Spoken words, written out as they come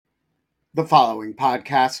The following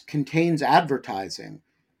podcast contains advertising.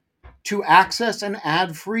 To access an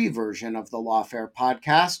ad-free version of the Lawfare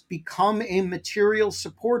podcast, become a material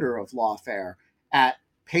supporter of Lawfare at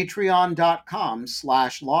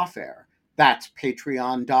patreon.com/lawfare. That's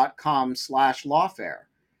patreon.com/lawfare.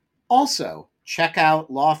 Also, check out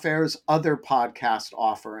Lawfare's other podcast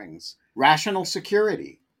offerings: Rational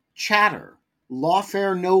Security, Chatter,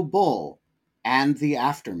 Lawfare No Bull, and The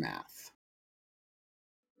Aftermath.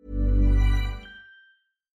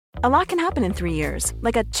 A lot can happen in 3 years,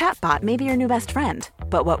 like a chatbot may be your new best friend.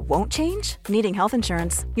 But what won't change? Needing health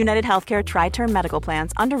insurance. United Healthcare Tri-Term Medical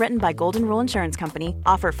Plans, underwritten by Golden Rule Insurance Company,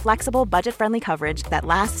 offer flexible, budget-friendly coverage that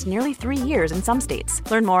lasts nearly 3 years in some states.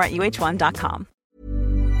 Learn more at uh1.com.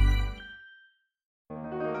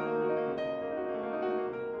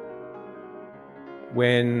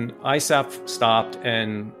 When ISAF stopped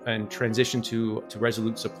and transitioned to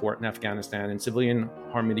resolute support in Afghanistan, and civilian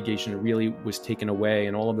harm mitigation really was taken away,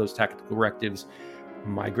 and all of those tactical directives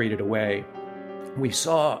migrated away, we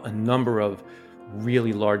saw a number of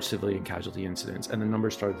really large civilian casualty incidents, and the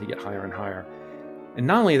numbers started to get higher and higher. And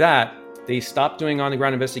not only that, they stopped doing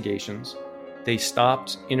on-the-ground investigations. They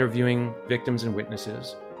stopped interviewing victims and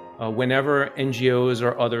witnesses. Whenever NGOs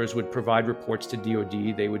or others would provide reports to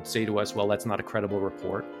DoD, they would say to us, well, that's not a credible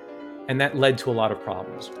report. And that led to a lot of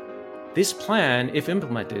problems. This plan, if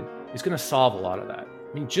implemented, is going to solve a lot of that.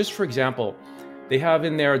 I mean, just for example, they have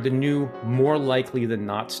in there the new more likely than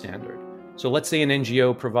not standard. So let's say an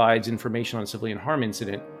NGO provides information on a civilian harm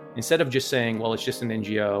incident. Instead of just saying, well, it's just an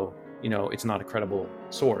NGO, it's not a credible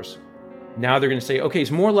source. Now they're going to say, okay,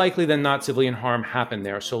 it's more likely than not civilian harm happened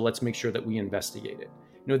there, so let's make sure that we investigate it.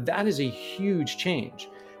 That is a huge change,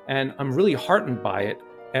 and I'm really heartened by it.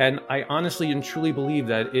 And I honestly and truly believe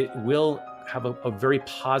that it will have a very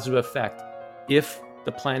positive effect if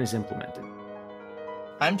the plan is implemented.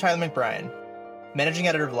 I'm Tyler McBrien, Managing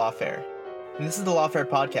Editor of Lawfare, and this is the Lawfare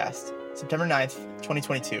Podcast, September 9th,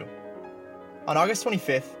 2022. On August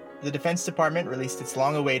 25th, the Defense Department released its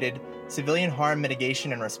long-awaited Civilian Harm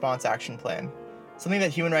Mitigation and Response Action Plan, something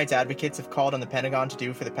that human rights advocates have called on the Pentagon to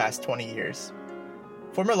do for the past 20 years.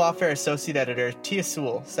 Former Lawfare Associate Editor Tia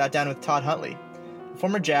Sewell sat down with Todd Huntley, a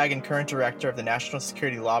former JAG and current director of the National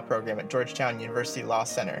Security Law Program at Georgetown University Law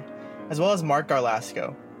Center, as well as Marc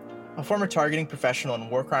Garlasco, a former targeting professional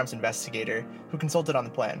and war crimes investigator who consulted on the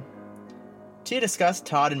plan. Tia discussed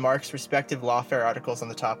Todd and Marc's respective Lawfare articles on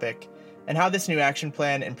the topic, and how this new action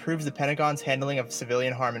plan improves the Pentagon's handling of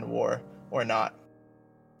civilian harm in war, or not.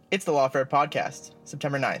 It's the Lawfare Podcast,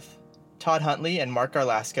 September 9th. Todd Huntley and Marc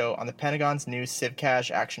Garlasco on the Pentagon's new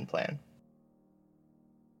CIVCAS action plan.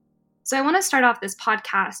 So I want to start off this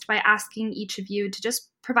podcast by asking each of you to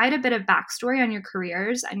just provide a bit of backstory on your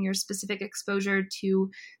careers and your specific exposure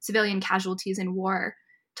to civilian casualties in war.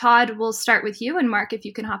 Todd, we'll start with you, and Marc, if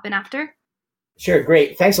you can hop in after. Sure,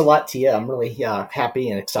 great. Thanks a lot, Tia. I'm really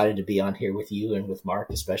happy and excited to be on here with you and with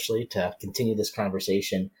Marc, especially to continue this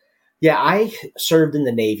conversation. Yeah, I served in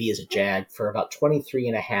the Navy as a JAG for about 23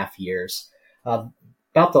 and a half years.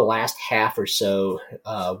 About the last half or so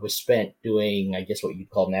was spent doing, I guess, what you'd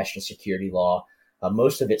call national security law,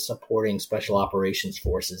 most of it supporting special operations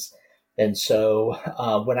forces. And so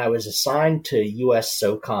when I was assigned to U.S.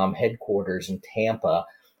 SOCOM headquarters in Tampa,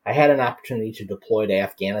 I had an opportunity to deploy to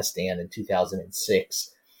Afghanistan in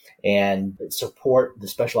 2006 and support the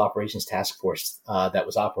Special Operations Task Force that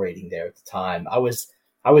was operating there at the time.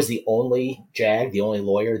 I was the only JAG, the only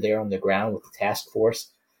lawyer there on the ground with the task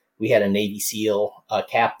force. We had a Navy SEAL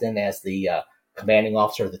captain as the commanding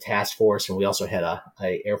officer of the task force, and we also had a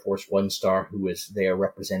Air Force One Star who was there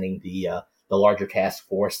representing the larger task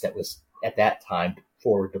force that was at that time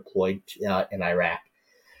forward deployed in Iraq.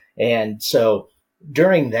 And so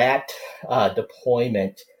during that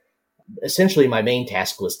deployment, essentially my main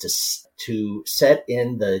task was to set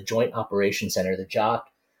in the Joint Operations Center, the JOC,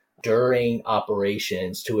 during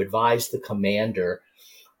operations to advise the commander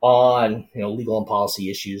on, legal and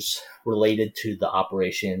policy issues related to the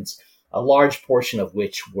operations, a large portion of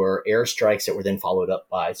which were airstrikes that were then followed up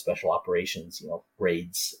by special operations,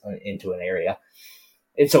 raids into an area.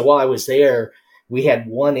 And so while I was there, we had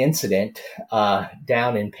one incident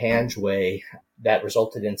down in Panjway that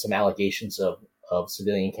resulted in some allegations of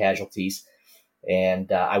civilian casualties.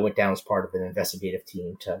 And I went down as part of an investigative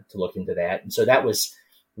team to look into that. And so that was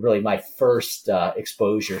really my first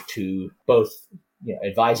exposure to both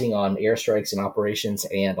advising on airstrikes and operations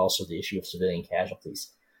and also the issue of civilian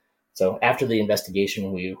casualties. So after the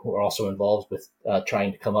investigation, we were also involved with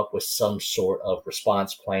trying to come up with some sort of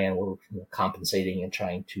response plan. We're compensating and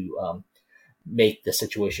trying to make the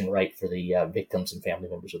situation right for the victims and family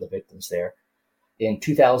members of the victims there. in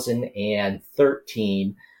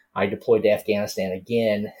 2013, I deployed to Afghanistan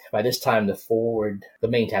again. By this time, the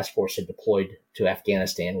main task force had deployed to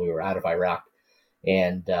Afghanistan. We were out of Iraq.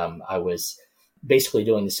 And I was basically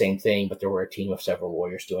doing the same thing, but there were a team of several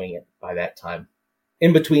lawyers doing it by that time.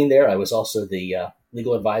 In between there, I was also the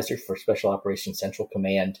legal advisor for Special Operations Central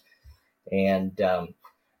Command. And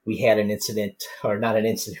we had an incident, or not an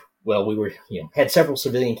incident. Well, we were, had several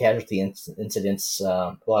civilian casualty incidents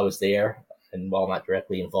while I was there. And while not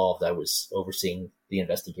directly involved, I was overseeing the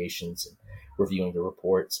investigations and reviewing the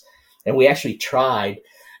reports. And we actually tried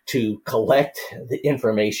to collect the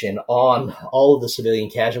information on all of the civilian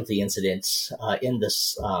casualty incidents in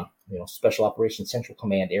this, Special Operations Central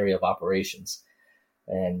Command area of operations.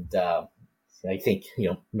 And I think,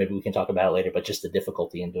 maybe we can talk about it later, but just the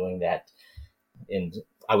difficulty in doing that. And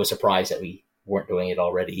I was surprised that we weren't doing it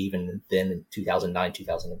already, even then in 2009,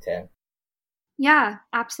 2010. Yeah,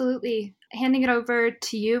 absolutely. Handing it over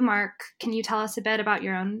to you, Marc, can you tell us a bit about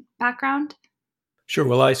your own background? Sure.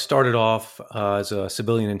 Well, I started off as a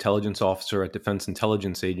civilian intelligence officer at Defense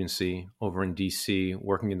Intelligence Agency over in D.C.,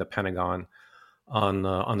 working in the Pentagon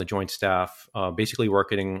on the Joint Staff, basically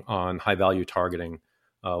working on high-value targeting,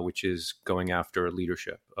 which is going after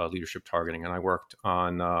leadership targeting. And I worked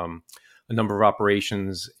on a number of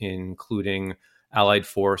operations, including Allied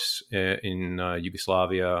Force in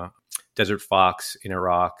Yugoslavia, Desert Fox in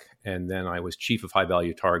Iraq, and then I was chief of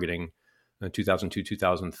high-value targeting in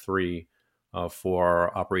 2002-2003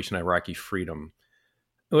 for Operation Iraqi Freedom.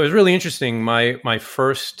 It was really interesting. My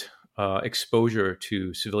first exposure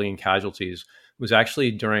to civilian casualties was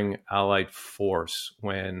actually during Allied Force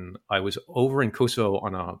when I was over in Kosovo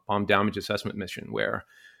on a bomb damage assessment mission where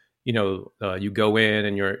you go in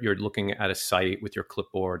and you're looking at a site with your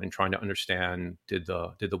clipboard and trying to understand, did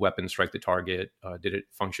the weapon strike the target? Did it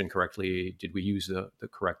function correctly? Did we use the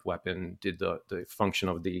correct weapon? Did the function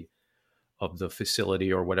of the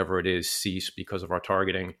facility or whatever it is cease because of our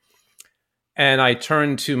targeting? And I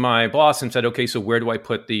turned to my boss and said, okay, so where do I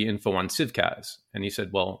put the info on CIVCAS? And he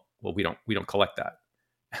said, well, we don't collect that.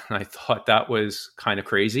 And I thought that was kind of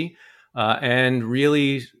crazy, and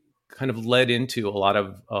really kind of led into a lot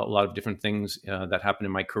of different things that happened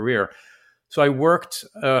in my career. So I worked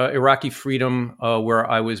Iraqi Freedom, where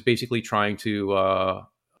I was basically trying to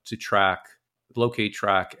locate,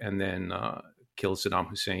 track, and then kill Saddam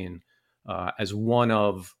Hussein as one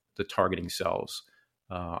of the targeting cells.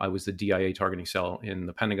 I was the DIA targeting cell in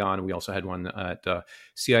the Pentagon. We also had one at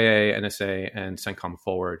CIA, NSA, and CENTCOM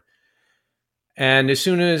Forward. And as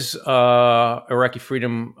soon as Iraqi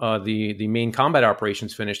Freedom, the main combat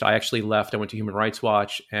operations finished, I actually left. I went to Human Rights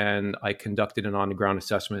Watch and I conducted an on-the-ground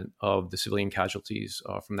assessment of the civilian casualties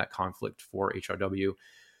from that conflict for HRW.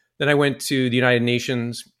 Then I went to the United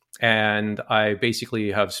Nations, and I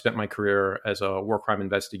basically have spent my career as a war crime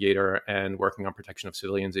investigator and working on protection of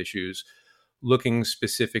civilians issues, looking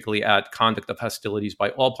specifically at conduct of hostilities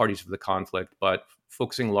by all parties of the conflict, but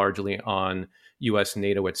focusing largely on U.S.,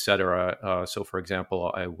 NATO, et cetera. So, for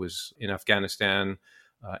example, I was in Afghanistan,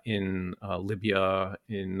 in Libya,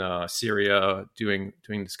 in Syria, doing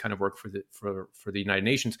this kind of work for the United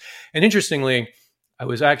Nations. And interestingly, I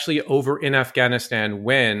was actually over in Afghanistan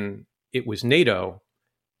when it was NATO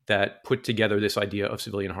that put together this idea of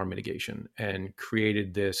civilian harm mitigation and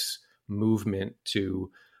created this movement to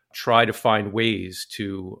try to find ways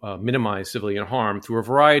to minimize civilian harm through a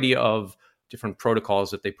variety of different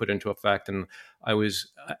protocols that they put into effect. And I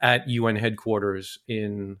was at UN headquarters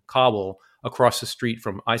in Kabul, across the street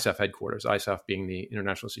from ISAF headquarters, ISAF being the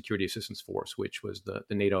International Security Assistance Force, which was the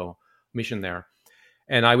NATO mission there.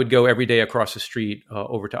 And I would go every day across the street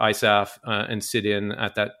over to ISAF and sit in.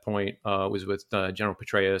 At that point, was with General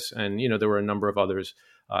Petraeus, and there were a number of others.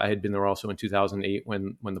 I had been there also in 2008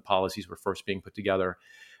 when the policies were first being put together,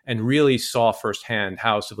 and really saw firsthand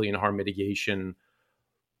how civilian harm mitigation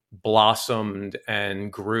blossomed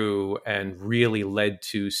and grew and really led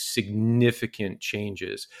to significant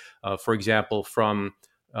changes. For example, from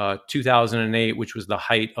 2008, which was the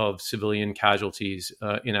height of civilian casualties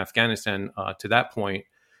in Afghanistan, to that point,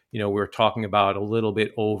 we're talking about a little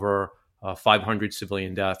bit over 500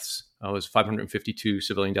 civilian deaths. It was 552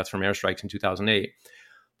 civilian deaths from airstrikes in 2008.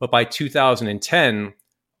 But by 2010,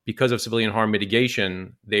 because of civilian harm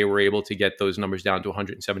mitigation, they were able to get those numbers down to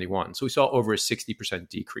 171. So we saw over a 60%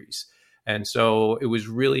 decrease. And so it was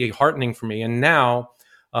really heartening for me. And now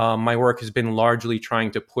my work has been largely trying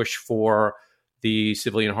to push for the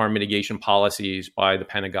civilian harm mitigation policies by the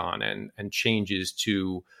Pentagon and changes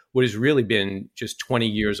to what has really been just 20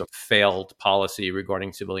 years of failed policy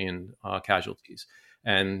regarding civilian casualties.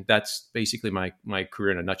 And that's basically my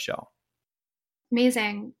career in a nutshell.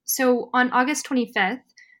 Amazing. So on August 25th,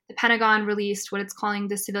 the Pentagon released what it's calling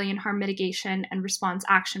the Civilian Harm Mitigation and Response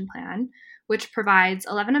Action Plan, which provides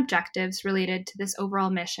 11 objectives related to this overall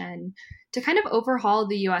mission to kind of overhaul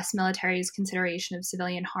the US military's consideration of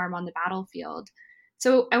civilian harm on the battlefield.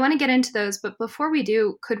 So I want to get into those, but before we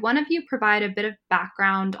do, could one of you provide a bit of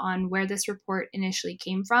background on where this report initially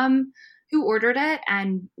came from, who ordered it,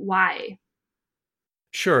 and why?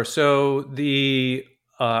 Sure. So the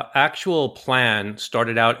actual plan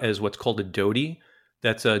started out as what's called a DoDI.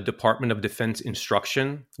 That's a Department of Defense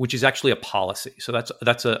instruction, which is actually a policy. So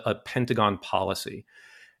that's a Pentagon policy.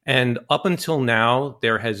 And up until now,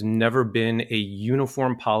 there has never been a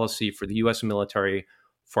uniform policy for the U.S. military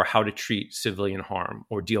for how to treat civilian harm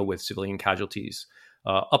or deal with civilian casualties.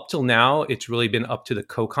 Up till now, it's really been up to the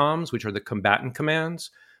COCOMs, which are the combatant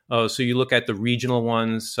commands. So you look at the regional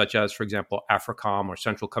ones, such as, for example, AFRICOM or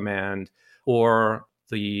Central Command, or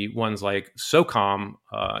the ones like SOCOM,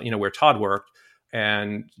 where Todd worked,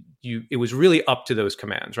 and it was really up to those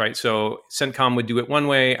commands, right? So CENTCOM would do it one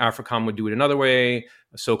way, AFRICOM would do it another way,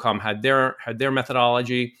 SOCOM had their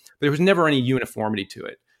methodology, but there was never any uniformity to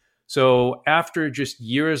it. So after just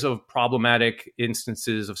years of problematic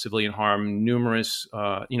instances of civilian harm, numerous,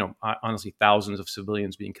 honestly, thousands of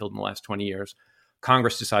civilians being killed in the last 20 years,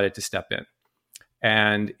 Congress decided to step in.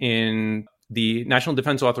 And in the National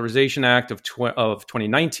Defense Authorization Act of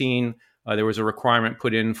 2019, there was a requirement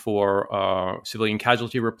put in for civilian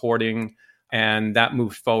casualty reporting, and that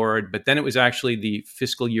moved forward. But then it was actually the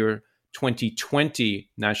fiscal year 2020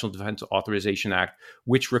 National Defense Authorization Act,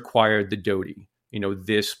 which required the DoDI,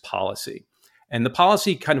 this policy. And the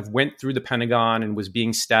policy kind of went through the Pentagon and was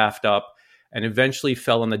being staffed up and eventually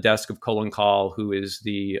fell on the desk of Colin Kahl, who is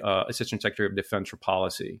the Assistant Secretary of Defense for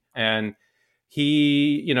Policy. And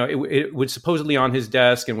he, it was supposedly on his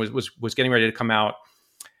desk and was getting ready to come out.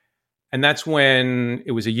 And that's when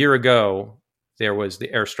it was a year ago, there was the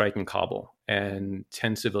airstrike in Kabul and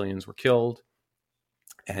 10 civilians were killed.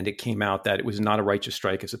 And it came out that it was not a righteous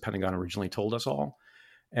strike, as the Pentagon originally told us all.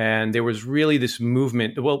 And there was really this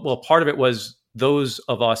movement. Well, part of it was those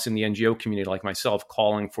of us in the NGO community, like myself,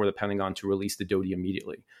 calling for the Pentagon to release the DoDI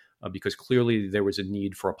immediately, because clearly there was a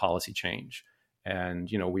need for a policy change. And,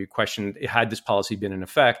 we questioned, had this policy been in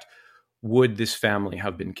effect, would this family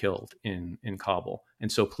have been killed in Kabul?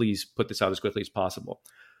 And so please put this out as quickly as possible.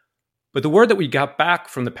 But the word that we got back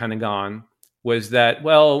from the Pentagon was that,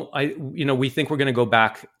 we think we're going to go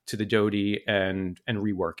back to the DoDI and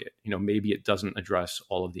rework it. Maybe it doesn't address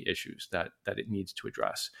all of the issues that it needs to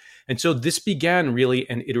address. And so this began really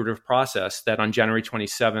an iterative process that on January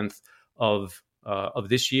 27th of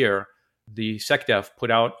this year, the SecDef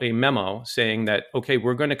put out a memo saying that, okay,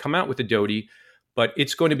 we're going to come out with the DoDI, but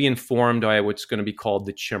it's going to be informed by what's going to be called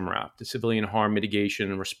the CHMRAP, the Civilian Harm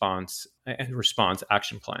Mitigation and Response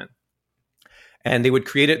Action Plan. And they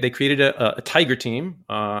created a Tiger team,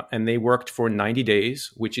 and they worked for 90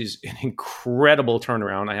 days, which is an incredible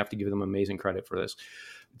turnaround. I have to give them amazing credit for this.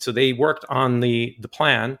 So they worked on the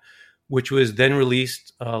plan, which was then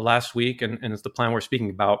released last week, and it's the plan we're speaking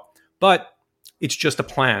about. But it's just a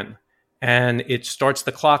plan. And it starts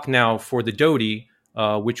the clock now for the DoDI,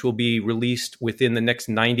 which will be released within the next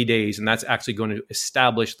 90 days. And that's actually going to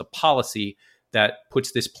establish the policy that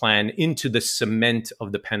puts this plan into the cement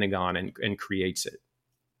of the Pentagon and creates it.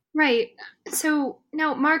 Right. So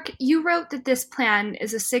now, Marc, you wrote that this plan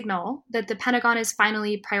is a signal that the Pentagon is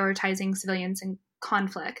finally prioritizing civilians in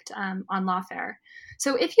conflict on lawfare.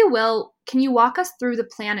 So if you will, can you walk us through the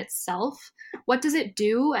plan itself? What does it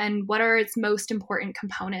do, and what are its most important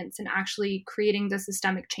components in actually creating the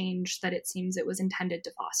systemic change that it seems it was intended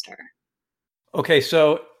to foster? Okay,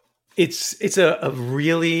 so it's a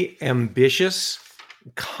really ambitious,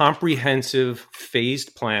 comprehensive,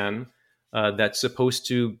 phased plan that's supposed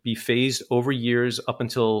to be phased over years up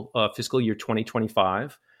until fiscal year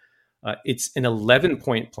 2025. It's an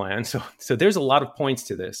 11-point plan, so there's a lot of points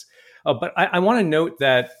to this. But I want to note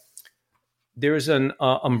that there's an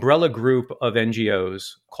umbrella group of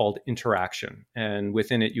NGOs called Interaction. And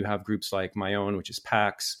within it, you have groups like my own, which is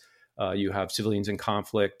PAX. You have Civilians in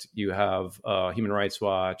Conflict. You have Human Rights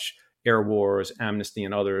Watch, Air Wars, Amnesty,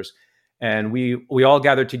 and others. And we all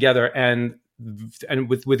gathered together. And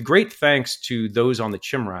with great thanks to those on the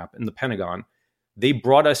CHMRAP and the Pentagon, they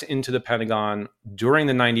brought us into the Pentagon during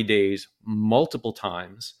the 90 days multiple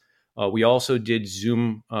times. We also did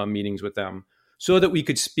Zoom meetings with them so that we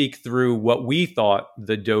could speak through what we thought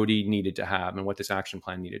the DoDI needed to have and what this action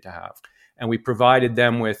plan needed to have. And we provided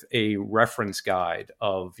them with a reference guide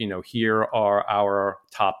of, here are our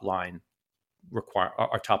top line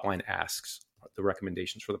asks, the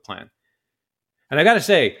recommendations for the plan. And I got to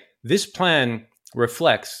say, this plan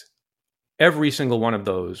reflects every single one of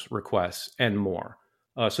those requests and more.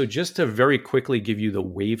 So just to very quickly give you the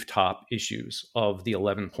wave top issues of the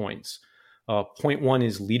 11 points. Point one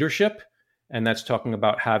is leadership, and that's talking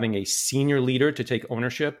about having a senior leader to take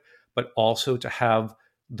ownership, but also to have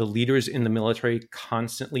the leaders in the military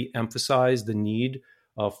constantly emphasize the need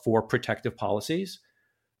for protective policies.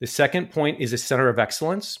 The second point is a center of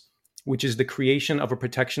excellence, which is the creation of a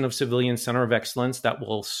protection of civilians center of excellence that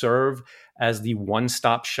will serve as the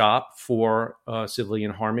one-stop shop for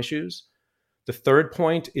civilian harm issues. The third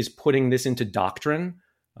point is putting this into doctrine,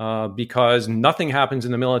 because nothing happens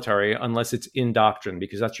in the military unless it's in doctrine,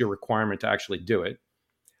 because that's your requirement to actually do it.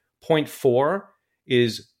 Point four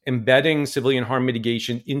is embedding civilian harm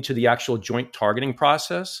mitigation into the actual joint targeting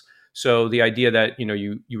process. So the idea that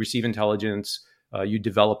you receive intelligence, you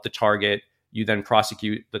develop the target, you then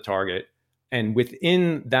prosecute the target. And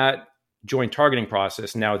within that joint targeting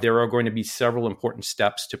process, now there are going to be several important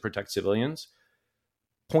steps to protect civilians.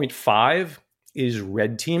 Point five is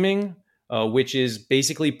red teaming, which is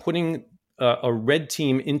basically putting a red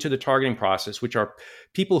team into the targeting process, which are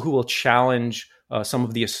people who will challenge some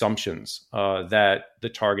of the assumptions that the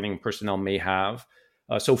targeting personnel may have.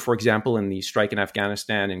 So, for example, in the strike in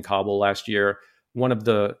Afghanistan in Kabul last year, one of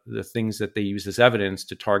the things that they used as evidence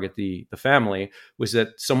to target the family was that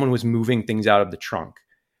someone was moving things out of the trunk.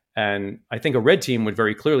 And I think a red team would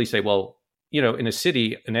very clearly say, well, in a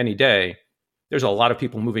city in any day, there's a lot of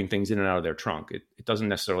people moving things in and out of their trunk. It doesn't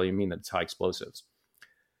necessarily mean that it's high explosives.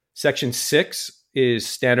 Section 6 is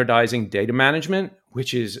standardizing data management,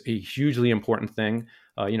 which is a hugely important thing.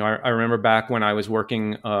 I remember back when I was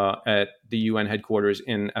working at the UN headquarters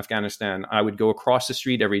in Afghanistan, I would go across the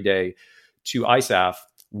street every day to ISAF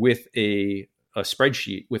with a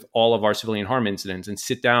spreadsheet with all of our civilian harm incidents and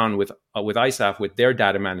sit down with ISAF with their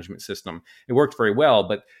data management system. It worked very well,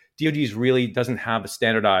 but DoD's really doesn't have a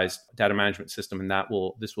standardized data management system, and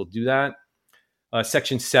this will do that.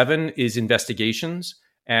 Section 7 is investigations,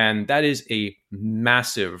 and that is a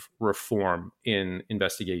massive reform in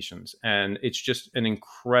investigations. And it's just an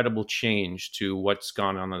incredible change to what's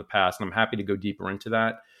gone on in the past, and I'm happy to go deeper into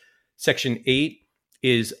that. Section 8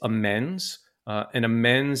 is amends, and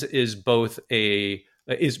amends is both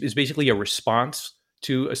is basically a response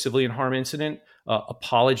to a civilian harm incident,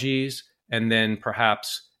 apologies, and then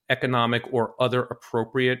perhaps economic or other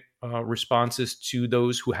appropriate responses to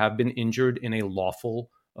those who have been injured in a lawful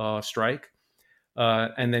strike.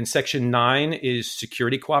 And then Section 9 is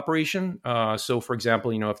security cooperation. So, for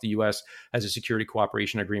example, if the U.S. has a security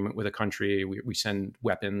cooperation agreement with a country, we send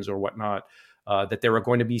weapons or whatnot, that there are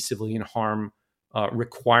going to be civilian harm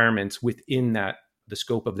requirements within the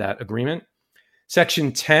scope of that agreement.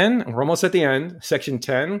 Section 10, we're almost at the end. Section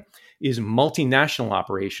 10 is multinational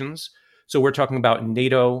operations. So we're talking about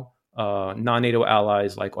NATO, non-NATO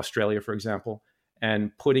allies like Australia, for example,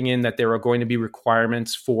 and putting in that there are going to be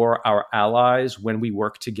requirements for our allies when we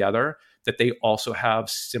work together, that they also have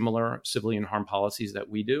similar civilian harm policies that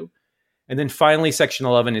we do. And then finally, Section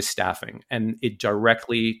 11 is staffing, and it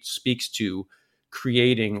directly speaks to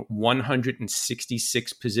creating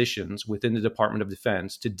 166 positions within the Department of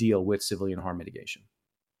Defense to deal with civilian harm mitigation.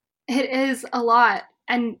 It is a lot.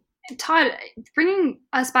 And Todd, bringing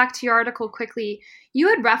us back to your article quickly, you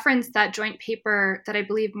had referenced that joint paper that I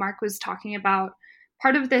believe Marc was talking about.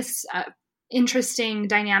 Part of this interesting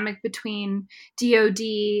dynamic between DoD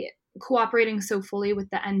cooperating so fully with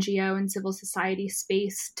the NGO and civil society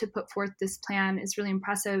space to put forth this plan is really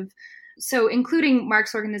impressive. So including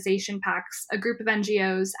Marc's organization, PACS, a group of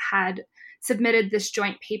NGOs had submitted this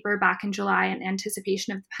joint paper back in July in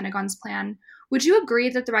anticipation of the Pentagon's plan. Would you agree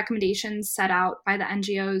that the recommendations set out by the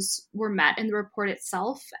NGOs were met in the report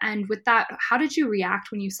itself? And with that, how did you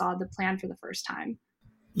react when you saw the plan for the first time?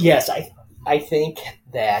 Yes, I think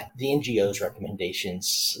that the NGOs'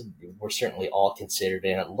 recommendations were certainly all considered,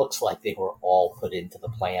 and it looks like they were all put into the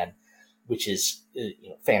plan, which is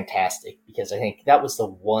fantastic, because I think that was the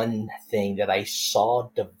one thing that I saw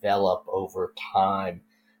develop over time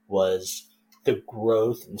was the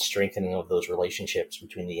growth and strengthening of those relationships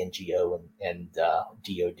between the NGO and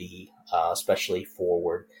DoD, especially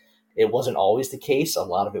forward. It wasn't always the case. A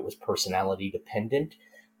lot of it was personality dependent.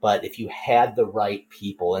 But if you had the right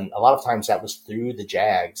people, and a lot of times that was through the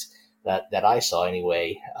JAGs that I saw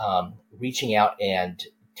anyway, reaching out and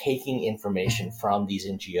taking information from these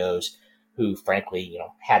NGOs who, frankly,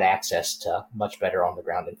 had access to much better on the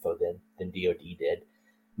ground info than DoD did.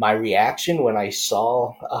 My reaction when I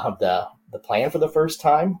saw the plan for the first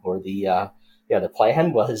time, or the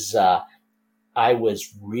plan was, I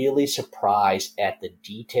was really surprised at the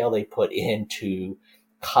detail they put into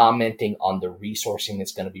commenting on the resourcing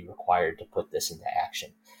that's going to be required to put this into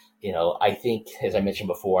action. I think, as I mentioned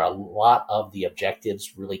before, a lot of the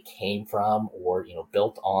objectives really came from or,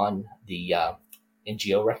 built on the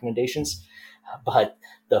NGO recommendations. But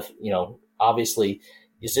obviously,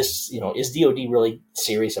 is DOD really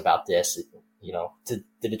serious about this? To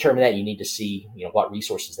determine that, you need to see, what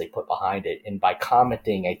resources they put behind it. And by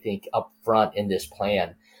commenting, I think up front in this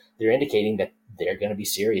plan, they're indicating that they're going to be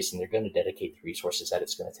serious and they're going to dedicate the resources that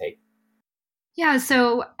it's going to take. Yeah,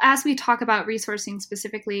 so as we talk about resourcing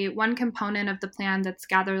specifically, one component of the plan that's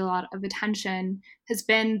gathered a lot of attention has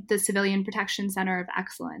been the Civilian Protection Center of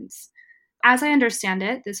Excellence. As I understand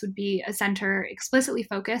it, this would be a center explicitly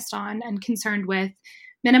focused on and concerned with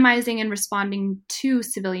minimizing and responding to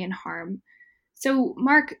civilian harm. So,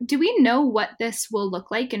 Marc, do we know what this will look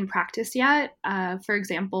like in practice yet? For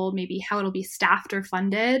example, maybe how it'll be staffed or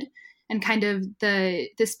funded, and kind of the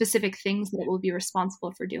specific things that it will be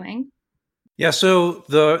responsible for doing? Yeah, so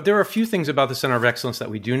there are a few things about the Center of Excellence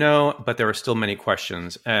that we do know, but there are still many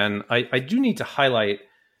questions. And I do need to highlight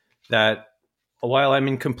that while I'm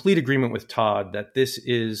in complete agreement with Todd that this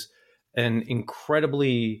is an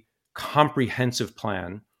incredibly comprehensive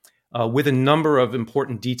plan with a number of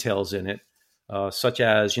important details in it, such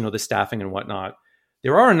as, the staffing and whatnot,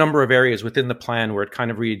 there are a number of areas within the plan where it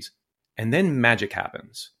kind of reads, and then magic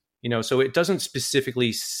happens. So it doesn't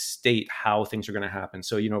specifically state how things are going to happen.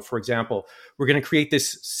 So, for example, we're going to create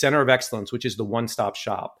this Center of Excellence, which is the one-stop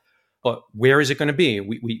shop. But where is it going to be?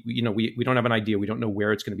 We don't have an idea. We don't know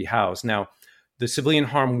where it's going to be housed. Now, the civilian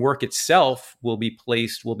harm work itself will be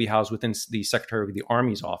housed within the Secretary of the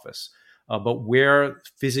Army's office. But where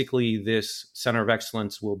physically this Center of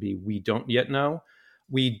Excellence will be, we don't yet know.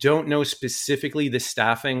 We don't know specifically the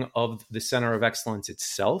staffing of the Center of Excellence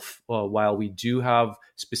itself, while we do have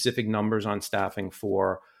specific numbers on staffing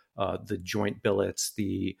for the joint billets,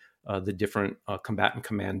 the different combatant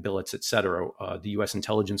command billets, et cetera, the U.S.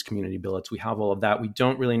 intelligence community billets. We have all of that. We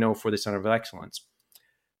don't really know for the Center of Excellence.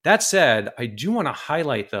 That said, I do want to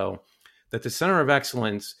highlight, though, that the Center of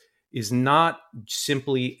Excellence is not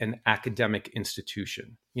simply an academic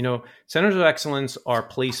institution. Centers of Excellence are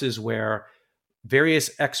places where various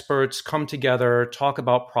experts come together, talk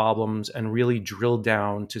about problems, and really drill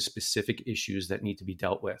down to specific issues that need to be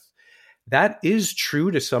dealt with. That is true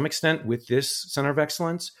to some extent with this Center of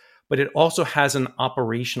Excellence, but it also has an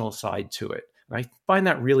operational side to it. And I find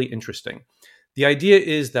that really interesting. The idea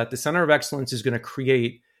is that the Center of Excellence is going to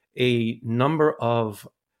create a number of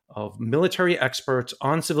military experts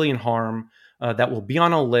on civilian harm that will be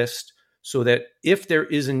on a list, so that if there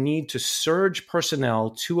is a need to surge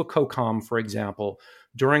personnel to a COCOM, for example,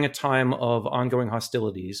 during a time of ongoing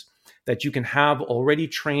hostilities, that you can have already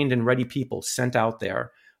trained and ready people sent out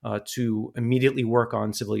there to immediately work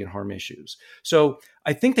on civilian harm issues. So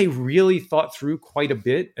I think they really thought through quite a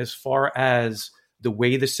bit as far as the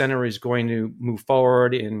way the center is going to move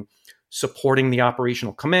forward in supporting the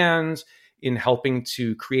operational commands, in helping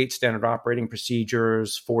to create standard operating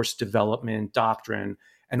procedures, force development, doctrine,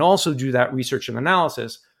 and also do that research and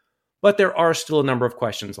analysis. But there are still a number of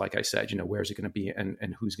questions, like I said, where's it going to be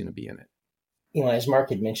and who's going to be in it? As Marc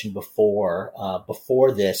had mentioned before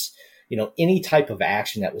this, any type of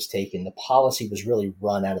action that was taken, the policy was really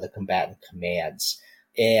run out of the combatant commands.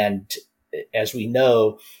 And as we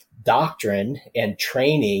know, doctrine and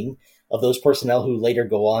training of those personnel who later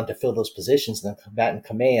go on to fill those positions in the combatant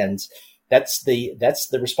commands, that's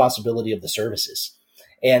the responsibility of the services.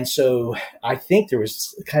 And so I think there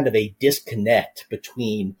was kind of a disconnect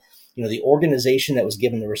between, the organization that was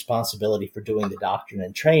given the responsibility for doing the doctrine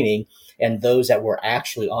and training and those that were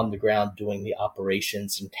actually on the ground doing the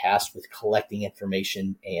operations and tasked with collecting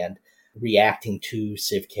information and reacting to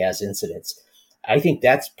CIVCAS incidents. I think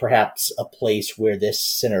that's perhaps a place where this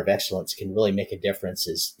Center of Excellence can really make a difference,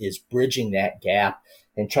 is bridging that gap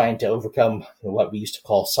and trying to overcome what we used to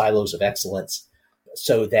call silos of excellence,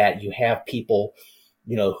 so that you have people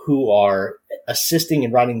who are assisting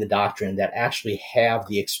in running the doctrine that actually have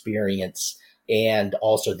the experience and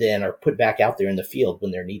also then are put back out there in the field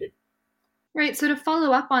when they're needed. Right. So to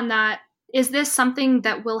follow up on that, is this something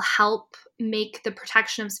that will help make the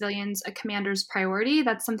protection of civilians a commander's priority?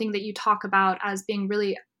 That's something that you talk about as being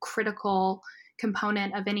really a critical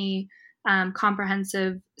component of any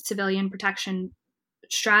comprehensive civilian protection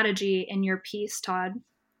strategy in your piece, Todd.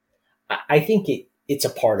 I think it's a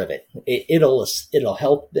part of it. It'll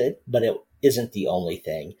help it, but it isn't the only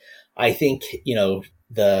thing. I think,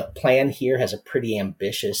 the plan here has a pretty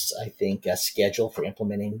ambitious, schedule for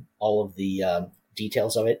implementing all of the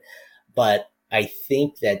details of it. But I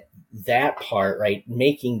think that part, right,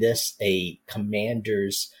 making this a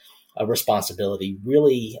commander's responsibility,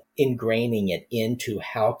 really ingraining it into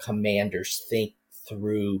how commanders think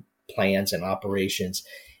through plans and operations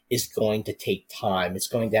is going to take time. It's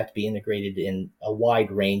going to have to be integrated in a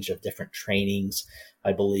wide range of different trainings,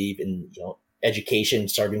 I believe, in education,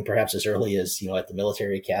 starting perhaps as early as at the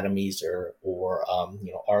military academies or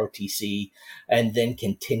ROTC, and then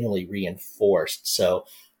continually reinforced. So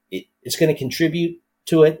it's going to contribute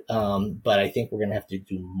to it, but I think we're going to have to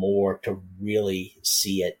do more to really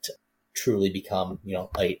see it truly become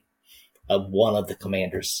a one of the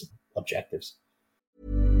commander's objectives.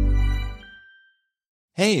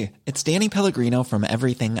 Hey, it's Danny Pellegrino from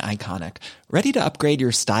Everything Iconic. Ready to upgrade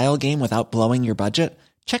your style game without blowing your budget?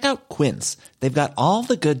 Check out Quince. They've got all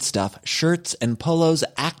the good stuff, shirts and polos,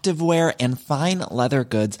 activewear, and fine leather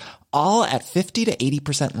goods, all at 50 to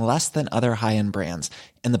 80% less than other high-end brands.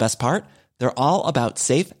 And the best part? They're all about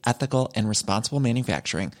safe, ethical, and responsible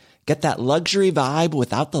manufacturing. Get that luxury vibe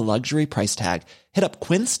without the luxury price tag. Hit up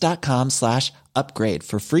quince.com/upgrade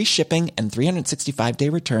for free shipping and 365-day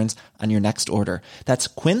returns on your next order. That's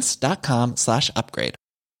quince.com/upgrade.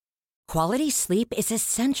 Quality sleep is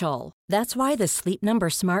essential. That's why the Sleep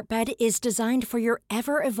Number Smart Bed is designed for your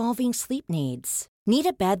ever-evolving sleep needs. Need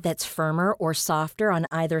a bed that's firmer or softer on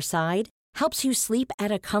either side? Helps you sleep at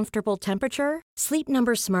a comfortable temperature? Sleep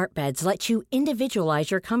Number Smart Beds let you individualize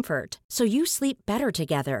your comfort so you sleep better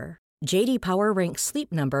together. J.D. Power ranks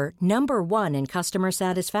Sleep Number number 1 in customer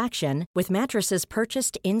satisfaction with mattresses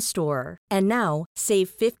purchased in-store. And now, save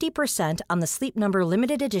 50% on the Sleep Number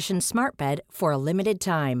Limited Edition Smart Bed for a limited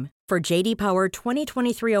time. For J.D. Power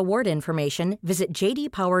 2023 award information, visit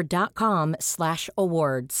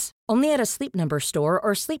jdpower.com/awards. Only at a Sleep Number store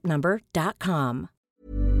or sleepnumber.com.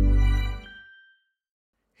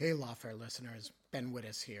 Hey, Lawfare listeners, Ben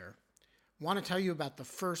Wittes here. Want to tell you about the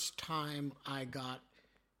first time I got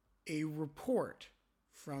a report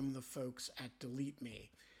from the folks at Delete Me.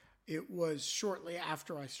 It was shortly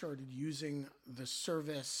after I started using the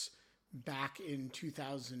service back in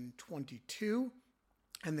 2022,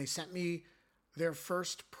 and they sent me their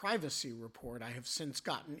first privacy report. I have since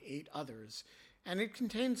gotten 8 others, and it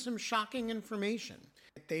contained some shocking information.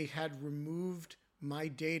 They had removed my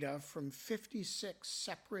data from 56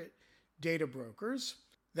 separate data brokers,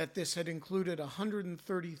 that this had included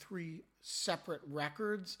 133 separate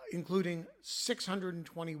records, including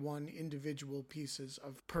 621 individual pieces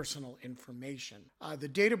of personal information. The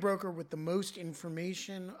data broker with the most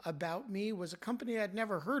information about me was a company I'd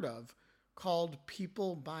never heard of called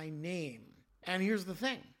People by Name. And here's the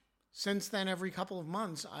thing. Since then, every couple of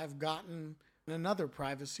months, I've gotten another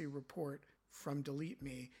privacy report from Delete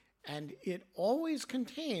Me, and it always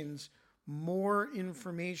contains more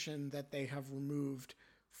information that they have removed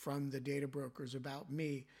from the data brokers about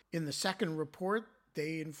me. In the second report,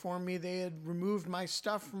 they informed me they had removed my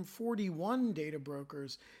stuff from 41 data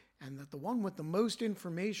brokers, and that the one with the most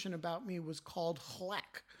information about me was called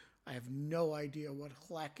HLEC. I have no idea what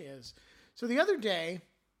HLEC is. So the other day,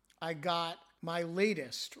 I got my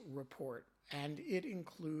latest report, and it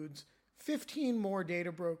includes 15 more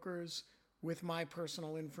data brokers with my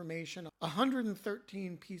personal information,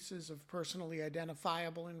 113 pieces of personally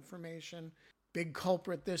identifiable information. Big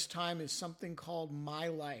culprit this time is something called My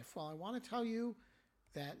Life. Well, I want to tell you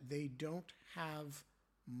that they don't have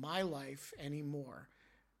My Life anymore.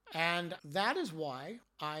 And that is why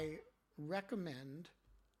I recommend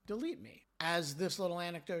Delete Me. As this little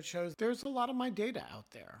anecdote shows, there's a lot of my data out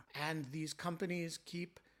there, and these companies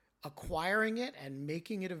keep acquiring it and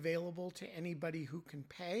making it available to anybody who can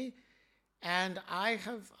pay. And I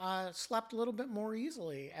have slept a little bit more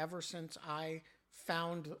easily ever since I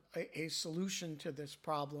found a solution to this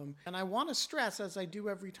problem. And I want to stress, as I do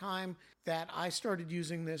every time, that I started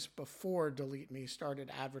using this before Delete Me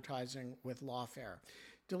started advertising with Lawfare.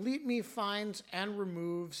 Delete Me finds and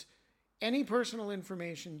removes any personal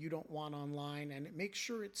information you don't want online, and it makes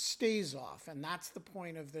sure it stays off. And that's the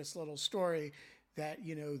point of this little story, that,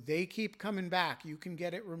 they keep coming back. You can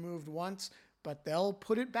get it removed once, but they'll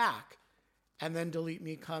put it back, and then Delete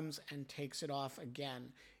Me comes and takes it off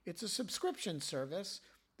again. It's a subscription service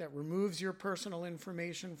that removes your personal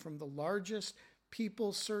information from the largest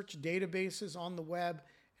people search databases on the web,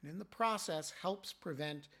 and in the process helps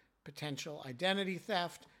prevent potential identity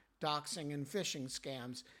theft, doxing, and phishing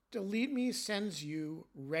scams. Delete Me sends you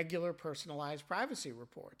regular personalized privacy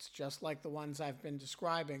reports, just like the ones I've been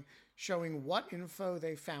describing, showing what info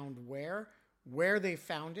they found where they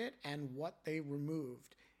found it, and what they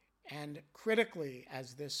removed. And critically,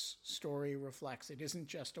 as this story reflects, it isn't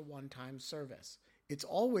just a one-time service. It's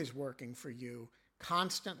always working for you,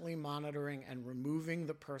 constantly monitoring and removing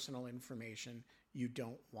the personal information you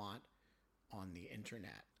don't want on the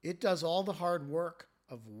internet. It does all the hard work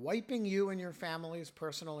of wiping you and your family's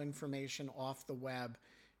personal information off the web.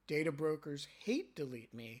 Data brokers hate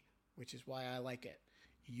Delete Me, which is why I like it.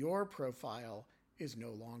 Your profile is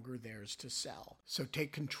no longer theirs to sell. So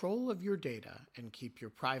take control of your data and keep your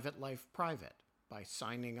private life private by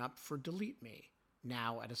signing up for Delete Me,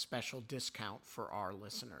 now at a special discount for our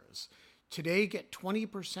listeners. Today, get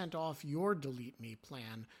 20% off your Delete Me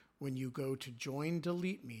plan when you go to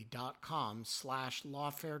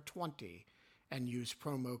joindeleteme.com/lawfare20 and use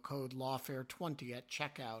promo code lawfare20 at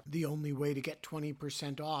checkout. The only way to get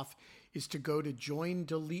 20% off is to go to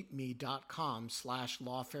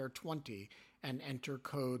joindeleteme.com/lawfare20 and enter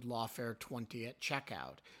code lawfare20 at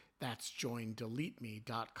checkout. That's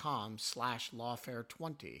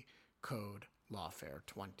joindeleteme.com/lawfare20, code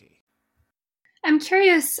lawfare20. I'm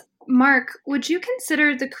curious, Marc, would you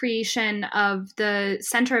consider the creation of the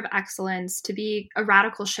Center of Excellence to be a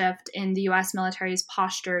radical shift in the U.S. military's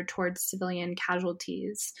posture towards civilian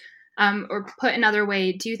casualties? Or put another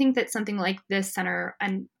way, do you think that something like this center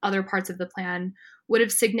and other parts of the plan would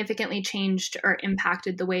have significantly changed or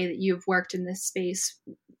impacted the way that you've worked in this space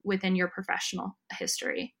within your professional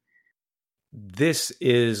history? This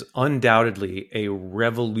is undoubtedly a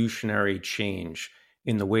revolutionary change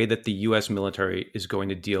in the way that the U.S. military is going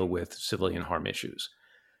to deal with civilian harm issues.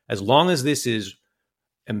 As long as this is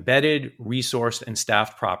embedded, resourced, and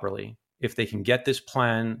staffed properly, if they can get this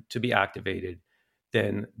plan to be activated,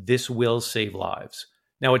 then this will save lives.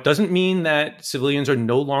 Now, it doesn't mean that civilians are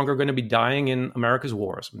no longer going to be dying in America's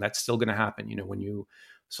wars. That's still going to happen. When you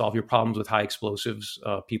solve your problems with high explosives,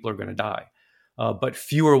 people are going to die. But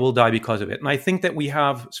fewer will die because of it. And I think that we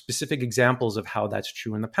have specific examples of how that's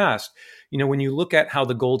true in the past. When you look at how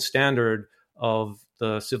the gold standard of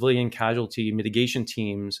the civilian casualty mitigation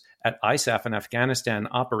teams at ISAF in Afghanistan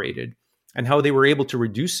operated and how they were able to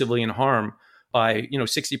reduce civilian harm by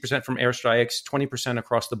 60% from airstrikes, 20%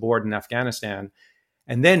 across the board in Afghanistan.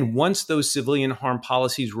 And then once those civilian harm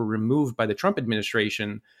policies were removed by the Trump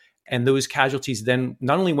administration, and those casualties then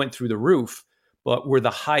not only went through the roof, but were the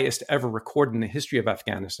highest ever recorded in the history of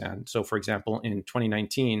Afghanistan. So, for example, in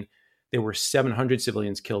 2019, there were 700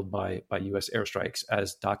 civilians killed by U.S. airstrikes,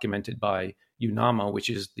 as documented by UNAMA, which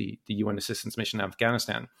is the UN assistance mission in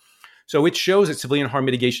Afghanistan. So it shows that civilian harm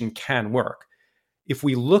mitigation can work. If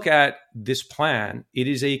we look at this plan, it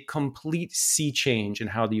is a complete sea change in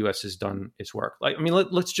how the U.S. has done its work.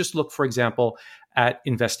 Let's just look, for example, at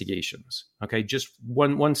investigations. Okay, just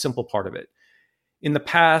one simple part of it. In the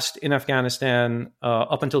past, in Afghanistan,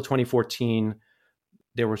 up until 2014,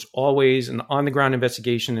 there was always an on-the-ground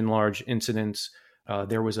investigation in large incidents.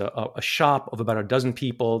 There was a shop of about a dozen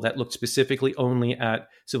people that looked specifically only at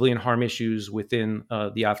civilian harm issues within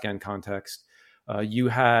the Afghan context. You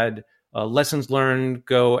had lessons learned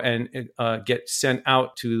go and get sent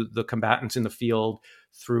out to the combatants in the field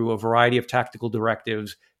through a variety of tactical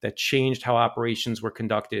directives that changed how operations were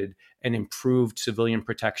conducted and improved civilian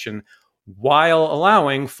protection, while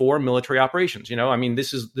allowing for military operations.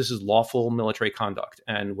 This is lawful military conduct,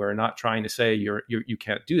 and we're not trying to say you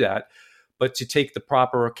can't do that, but to take the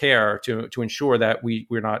proper care to ensure that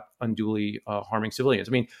we're not unduly harming civilians.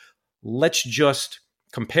 Let's just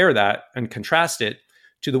compare that and contrast it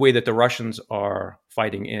to the way that the Russians are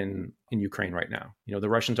fighting in Ukraine right now. The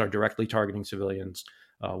Russians are directly targeting civilians.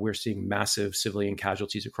 We're seeing massive civilian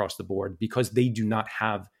casualties across the board because they do not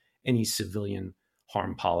have any civilian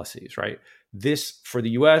harm policies, right? This, for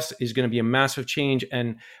the US, is going to be a massive change.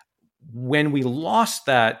 And when we lost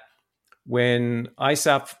that, when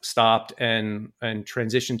ISAF stopped and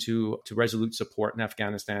transitioned to resolute support in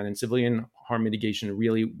Afghanistan, and civilian harm mitigation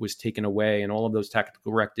really was taken away, and all of those tactical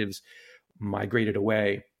directives migrated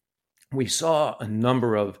away, we saw a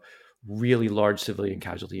number of really large civilian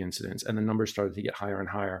casualty incidents, and the numbers started to get higher and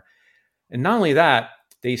higher. And not only that,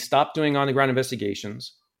 they stopped doing on-the-ground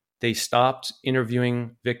investigations. They stopped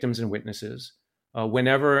interviewing victims and witnesses.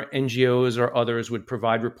 Whenever NGOs or others would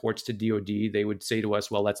provide reports to DoD, they would say to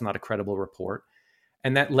us, well, that's not a credible report.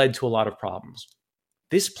 And that led to a lot of problems.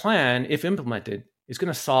 This plan, if implemented, is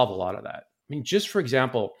going to solve a lot of that. Just for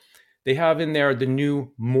example, they have in there the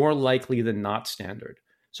new more likely than not standard.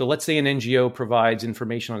 So let's say an NGO provides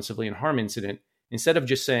information on a civilian harm incident. Instead of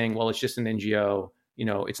just saying, well, it's just an NGO,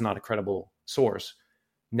 it's not a credible source.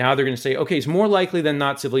 Now they're going to say, okay, it's more likely than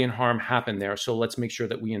not civilian harm happened there, so let's make sure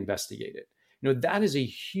that we investigate it. That is a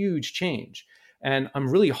huge change. And I'm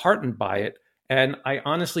really heartened by it. And I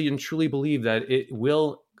honestly and truly believe that it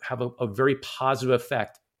will have a very positive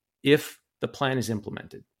effect if the plan is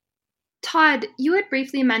implemented. Todd, you had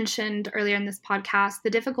briefly mentioned earlier in this podcast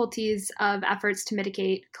the difficulties of efforts to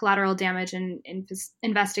mitigate collateral damage in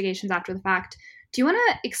investigations after the fact. Do you want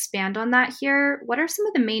to expand on that here? What are some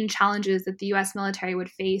of the main challenges that the U.S. military would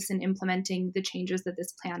face in implementing the changes that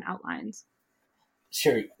this plan outlines?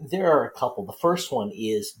 Sure. There are a couple. The first one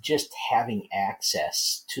is just having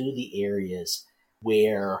access to the areas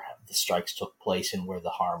where the strikes took place and where the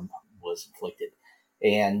harm was inflicted.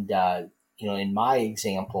 And, in my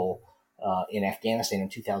example, in Afghanistan in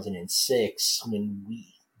 2006,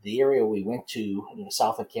 the area we went to,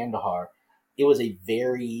 south of Kandahar, it was a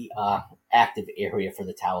very active area for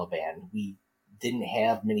the Taliban. We didn't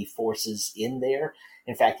have many forces in there.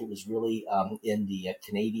 In fact, it was really in the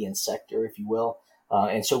Canadian sector, if you will.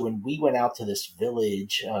 And so when we went out to this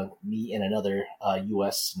village, me and another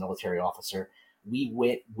U.S. military officer, we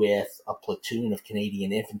went with a platoon of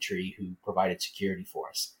Canadian infantry who provided security for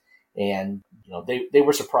us. And, they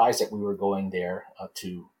were surprised that we were going there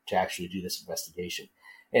to actually do this investigation.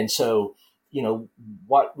 And so,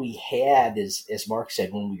 what we had is, as Marc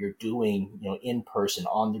said, when we were doing, in-person,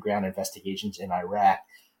 on-the-ground investigations in Iraq,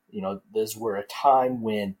 those were a time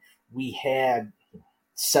when we had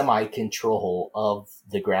semi-control of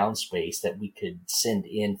the ground space that we could send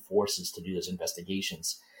in forces to do those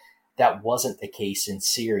investigations. That wasn't the case in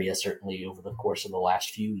Syria, certainly over the course of the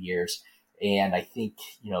last few years. And I think,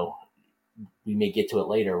 we may get to it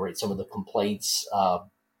later, right? Some of the complaints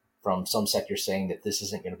from some sectors saying that this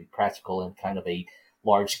isn't going to be practical in kind of a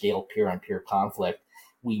large-scale peer-on-peer conflict,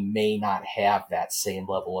 we may not have that same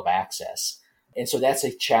level of access. And so that's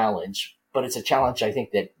a challenge. But it's a challenge, I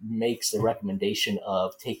think, that makes the recommendation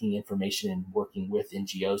of taking information and working with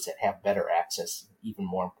NGOs that have better access even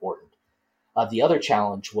more important. The other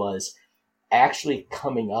challenge was actually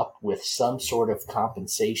coming up with some sort of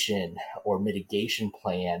compensation or mitigation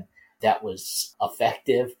plan that was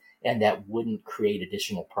effective and that wouldn't create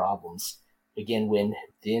additional problems. Again, when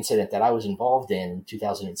the incident that I was involved in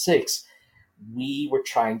 2006, we were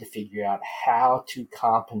trying to figure out how to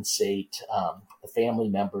compensate the family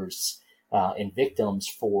members and victims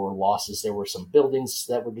for losses. There were some buildings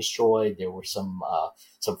that were destroyed. There were some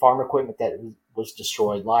farm equipment that was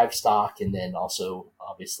destroyed, livestock, and then also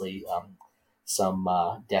obviously some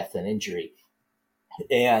death and injury.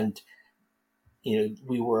 And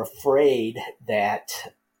we were afraid that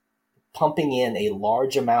pumping in a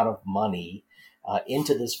large amount of money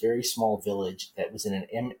into this very small village that was in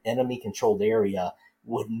an enemy-controlled area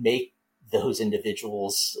would make those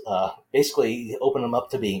individuals basically open them up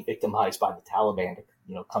to being victimized by the Taliban,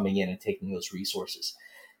 coming in and taking those resources.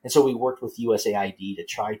 And so we worked with USAID to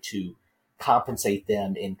try to compensate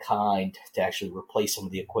them in kind to actually replace some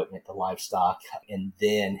of the equipment, the livestock, and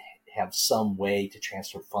then have some way to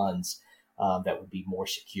transfer funds that would be more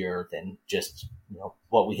secure than just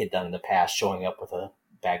what we had done in the past, showing up with a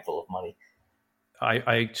bag full of money.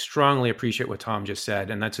 I strongly appreciate what Tom just said,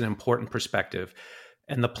 and that's an important perspective.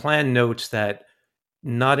 And the plan notes that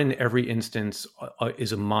not in every instance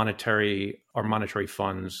is monetary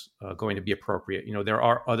funds going to be appropriate. There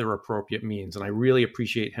are other appropriate means. And I really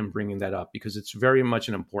appreciate him bringing that up because it's very much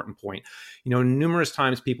an important point. Numerous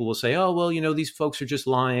times people will say, oh, well, these folks are just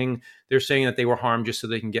lying. They're saying that they were harmed just so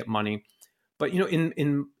they can get money. But,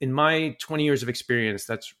 in my 20 years of experience,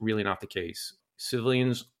 that's really not the case.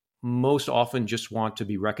 Civilians most often just want to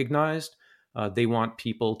be recognized. They want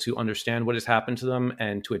people to understand what has happened to them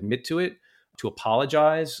and to admit to it, to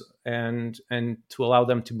apologize, and to allow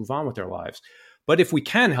them to move on with their lives. But if we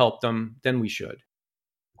can help them, then we should.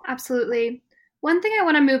 Absolutely. One thing I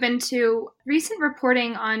want to move into, recent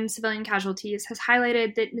reporting on civilian casualties has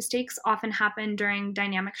highlighted that mistakes often happen during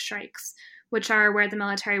dynamic strikes, which are where the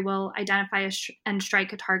military will identify and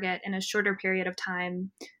strike a target in a shorter period of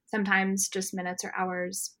time, sometimes just minutes or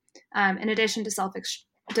hours, in addition to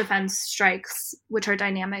self-defense strikes, which are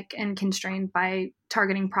dynamic and constrained by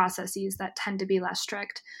targeting processes that tend to be less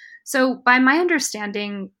strict. So by my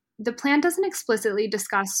understanding, the plan doesn't explicitly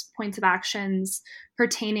discuss points of actions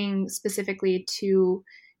pertaining specifically to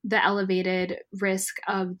the elevated risk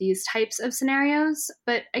of these types of scenarios.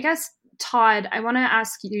 But I guess, Todd, I want to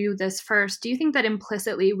ask you this first. Do you think that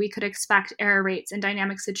implicitly we could expect error rates in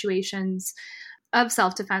dynamic situations of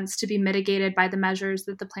self-defense to be mitigated by the measures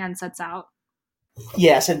that the plan sets out?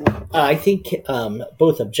 Yes, and I think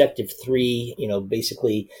both Objective 3,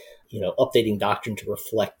 basically, updating doctrine to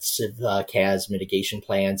reflect CIVCAS mitigation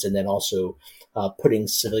plans, and then also putting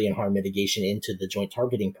civilian harm mitigation into the joint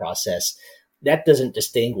targeting process, that doesn't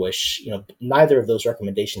distinguish, neither of those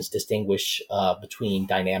recommendations distinguish between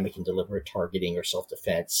dynamic and deliberate targeting or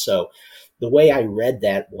self-defense. So the way I read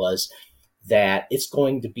that was that it's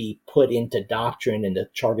going to be put into doctrine in the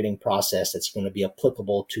targeting process that's going to be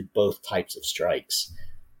applicable to both types of strikes.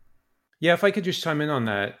 Yeah, if I could just chime in on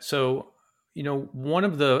that. So, One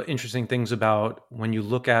of the interesting things about when you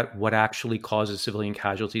look at what actually causes civilian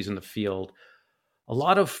casualties in the field, a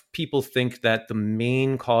lot of people think that the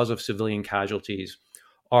main cause of civilian casualties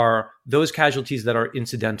are those casualties that are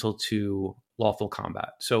incidental to lawful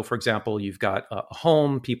combat. So, for example, you've got a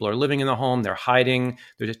home, people are living in the home, they're hiding,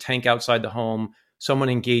 there's a tank outside the home, someone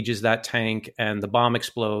engages that tank and the bomb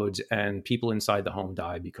explodes and people inside the home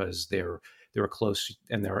die because they're close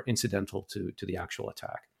and they're incidental to the actual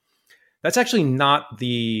attack. That's actually not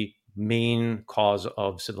the main cause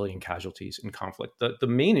of civilian casualties in conflict. The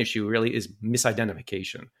main issue really is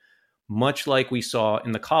misidentification, much like we saw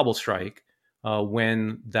in the Kabul strike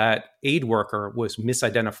when that aid worker was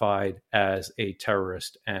misidentified as a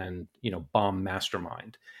terrorist and bomb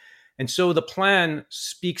mastermind. And so the plan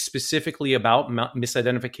speaks specifically about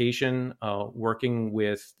misidentification, working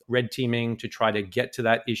with red teaming to try to get to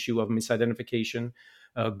that issue of misidentification.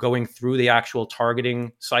 Going through the actual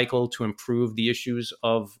targeting cycle to improve the issues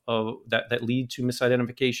of that lead to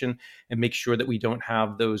misidentification and make sure that we don't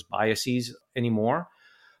have those biases anymore.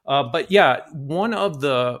 But yeah, one of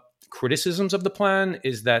the criticisms of the plan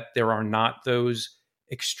is that there are not those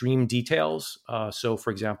extreme details. So,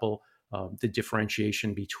 for example, the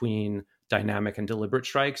differentiation between dynamic and deliberate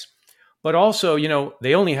strikes. But also,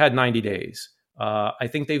 they only had 90 days. I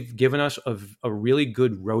think they've given us a really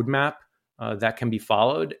good roadmap that can be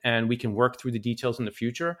followed, and we can work through the details in the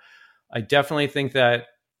future. I definitely think that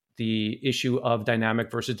the issue of dynamic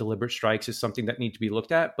versus deliberate strikes is something that needs to be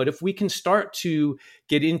looked at. But if we can start to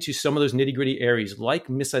get into some of those nitty-gritty areas like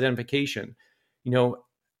misidentification,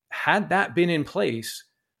 had that been in place,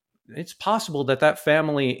 it's possible that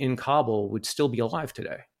family in Kabul would still be alive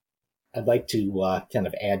today. I'd like to kind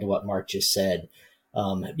of add to what Marc just said,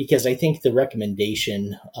 because I think the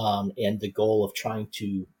recommendation and the goal of trying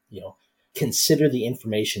to, consider the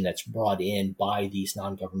information that's brought in by these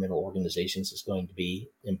non-governmental organizations is going to be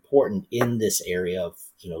important in this area of,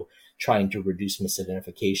 trying to reduce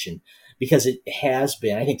misidentification, because it has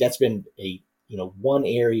been, I think that's been a, one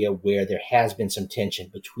area where there has been some tension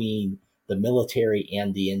between the military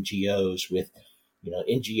and the NGOs, with,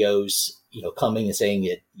 NGOs, coming and saying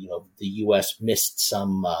that, the U.S. missed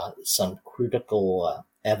some critical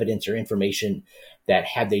evidence or information that,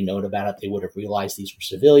 had they known about it, they would have realized these were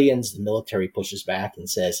civilians. The military pushes back and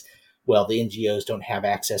says, well, the NGOs don't have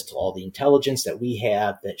access to all the intelligence that we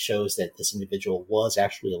have that shows that this individual was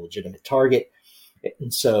actually a legitimate target.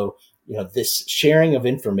 And so, this sharing of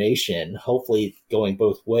information, hopefully going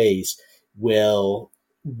both ways, will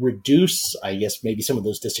reduce, I guess, maybe some of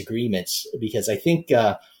those disagreements, because I think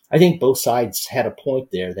both sides had a point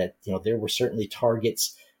there that, there were certainly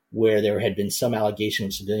targets where there had been some allegation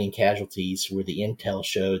of civilian casualties where the intel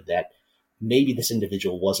showed that maybe this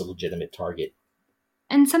individual was a legitimate target.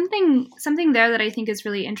 And something there that I think is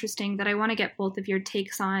really interesting that I want to get both of your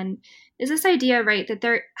takes on is this idea, right, that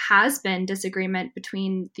there has been disagreement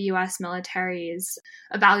between the U.S. military's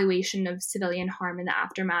evaluation of civilian harm in the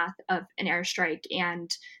aftermath of an airstrike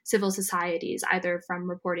and civil societies, either from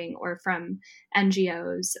reporting or from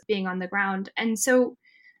NGOs being on the ground. And so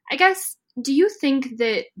I guess, do you think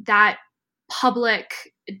that public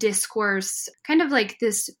discourse, kind of like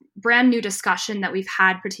this brand new discussion that we've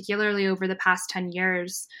had, particularly over the past 10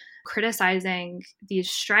 years, criticizing these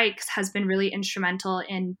strikes, has been really instrumental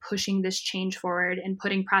in pushing this change forward and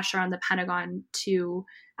putting pressure on the Pentagon to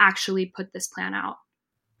actually put this plan out?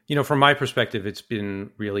 From my perspective, it's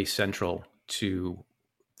been really central to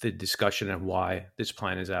the discussion of why this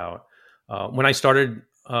plan is out. When I started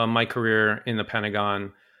my career in the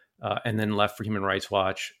Pentagon, and then left for Human Rights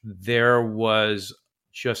Watch, there was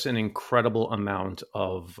just an incredible amount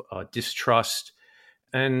of distrust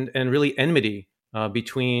and really enmity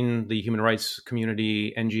between the human rights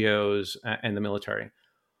community, NGOs, and the military.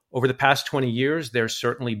 Over the past 20 years, there's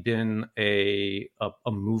certainly been a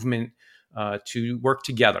movement to work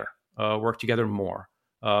together more.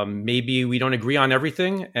 Maybe we don't agree on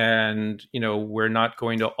everything, and we're not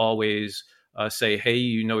going to always say, hey,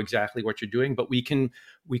 exactly what you're doing, but we can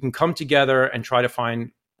come together and try to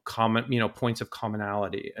find common, points of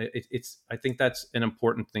commonality. I think that's an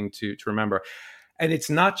important thing to remember. And it's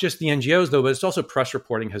not just the NGOs though, but it's also press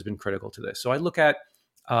reporting has been critical to this. So I look at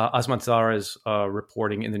Azmat Zahra's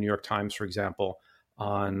reporting in the New York Times, for example,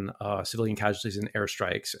 on civilian casualties in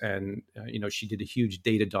airstrikes. And, she did a huge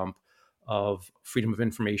data dump of Freedom of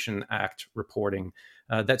Information Act reporting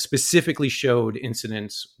that specifically showed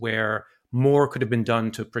incidents where more could have been done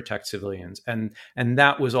to protect civilians. And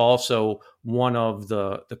that was also one of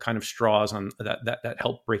the kind of straws on that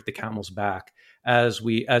helped break the camel's back as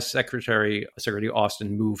Secretary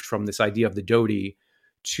Austin moved from this idea of the DoD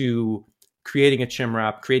to creating a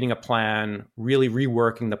CHIMRAP, creating a plan, really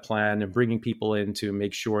reworking the plan and bringing people in to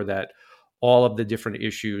make sure that all of the different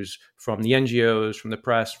issues from the NGOs, from the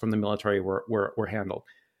press, from the military were handled.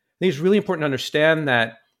 I think it's really important to understand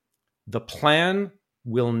that the plan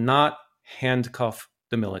will not handcuff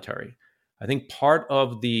the military. I think part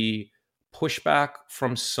of the pushback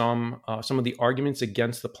from some of the arguments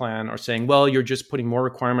against the plan are saying, well, you're just putting more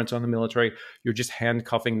requirements on the military, you're just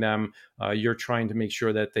handcuffing them, you're trying to make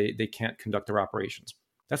sure that they can't conduct their operations.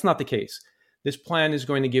 That's not the case. This plan is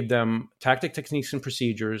going to give them tactic, techniques, and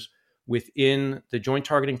procedures within the joint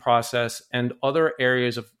targeting process and other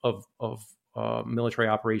areas of military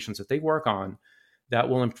operations that they work on that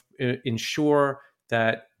will ensure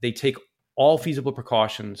that they take all feasible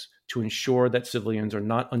precautions to ensure that civilians are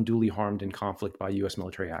not unduly harmed in conflict by U.S.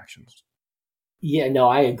 military actions. Yeah, no,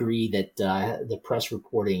 I agree that the press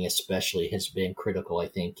reporting especially has been critical, I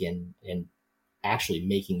think, in actually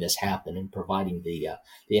making this happen and providing the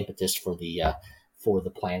impetus for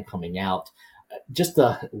the plan coming out. Just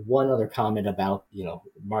one other comment about,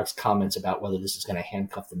 Marc's comments about whether this is going to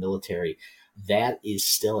handcuff the military. That is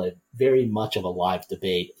still a very much of a live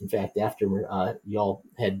debate. In fact, after y'all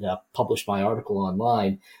had published my article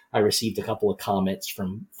online, I received a couple of comments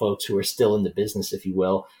from folks who are still in the business, if you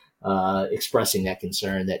will, expressing that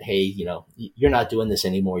concern that, hey, you're not doing this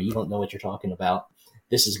anymore. You don't know what you're talking about.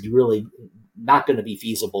 This is really not going to be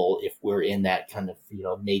feasible if we're in that kind of,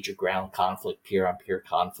 major ground conflict, peer-on-peer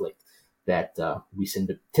conflict that we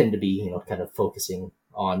tend to be, kind of focusing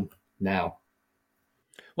on now.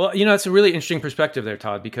 Well, it's a really interesting perspective there,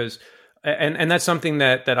 Todd, because, and that's something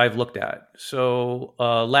that I've looked at. So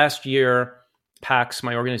last year, PAX,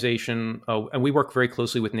 my organization, and we work very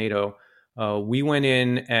closely with NATO. We went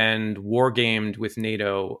in and war gamed with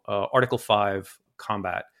NATO, Article 5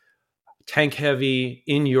 combat, tank heavy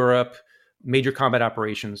in Europe, major combat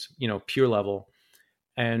operations, peer level.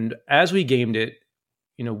 And as we gamed it,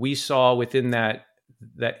 we saw within that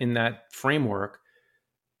in that framework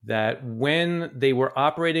that when they were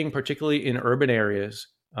operating, particularly in urban areas,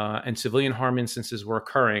 and civilian harm instances were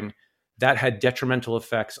occurring, that had detrimental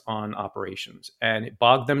effects on operations. And it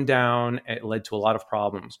bogged them down. It led to a lot of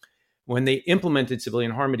problems. When they implemented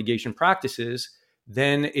civilian harm mitigation practices,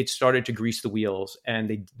 then it started to grease the wheels,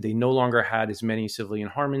 and they no longer had as many civilian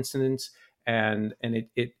harm incidents, and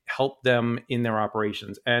it helped them in their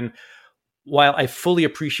operations. And while I fully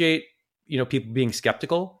appreciate, people being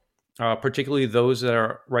skeptical, particularly those that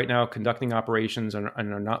are right now conducting operations and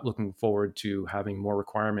are not looking forward to having more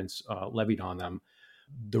requirements levied on them.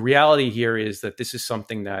 The reality here is that this is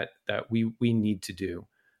something that we need to do.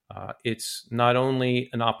 It's not only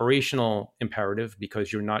an operational imperative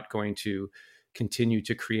because you're not going to continue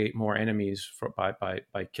to create more enemies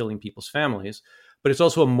by killing people's families, but it's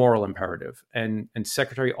also a moral imperative. And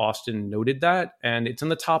Secretary Austin noted that, and it's in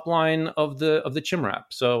the top line of the CHIMRAP.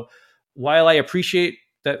 So while I appreciate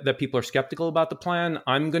that people are skeptical about the plan,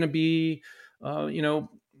 I'm going to be, I'm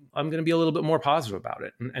going to be a little bit more positive about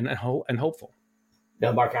it and hopeful.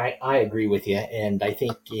 No, Marc, I agree with you. And I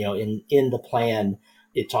think, in the plan,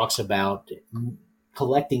 it talks about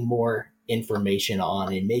collecting more information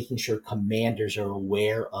on and making sure commanders are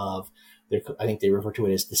aware of I think they refer to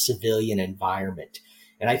it as the civilian environment.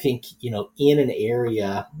 And I think, in an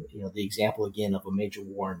area, the example again of a major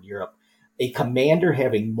war in Europe, a commander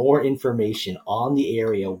having more information on the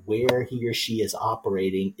area where he or she is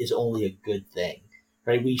operating is only a good thing,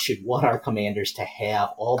 right? We should want our commanders to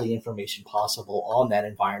have all the information possible on that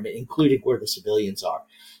environment, including where the civilians are.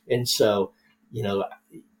 And so,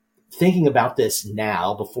 thinking about this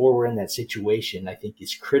now, before we're in that situation, I think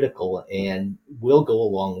is critical and will go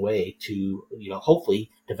a long way to, hopefully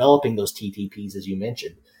developing those TTPs, as you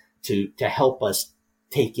mentioned, to help us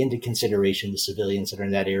take into consideration the civilians that are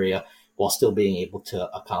in that area while still being able to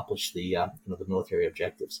accomplish the military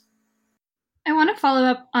objectives. I want to follow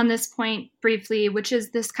up on this point briefly, which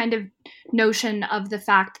is this kind of notion of the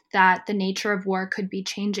fact that the nature of war could be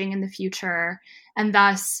changing in the future, and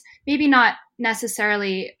thus maybe not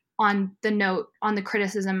necessarily on the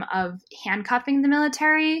criticism of handcuffing the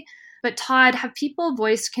military. But Todd, have people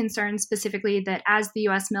voiced concern specifically that as the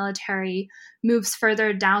U.S. military moves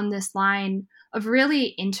further down this line of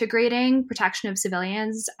really integrating protection of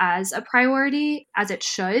civilians as a priority, as it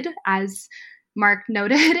should, as Marc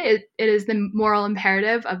noted, it is the moral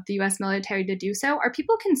imperative of the U.S. military to do so. Are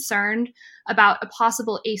people concerned about a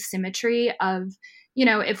possible asymmetry of,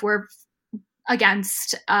 if we're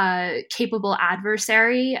against a capable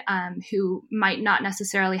adversary who might not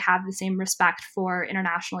necessarily have the same respect for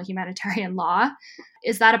international humanitarian law?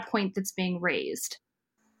 Is that a point that's being raised?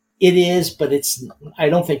 It is, but I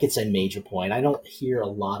don't think it's a major point. I don't hear a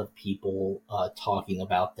lot of people talking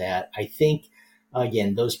about that. I think,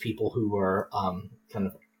 again, those people who are kind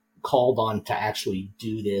of called on to actually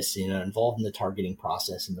do this, involved in the targeting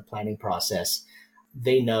process and the planning process,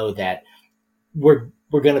 they know that we're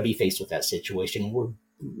going to be faced with that situation. We're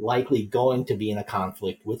likely going to be in a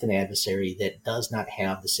conflict with an adversary that does not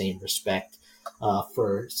have the same respect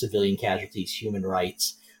for civilian casualties, human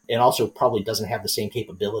rights, and also probably doesn't have the same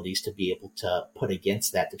capabilities to be able to put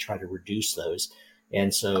against that to try to reduce those.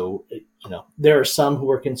 And so, there are some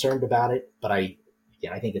who are concerned about it, but I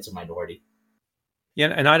think it's a minority. Yeah,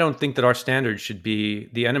 and I don't think that our standard should be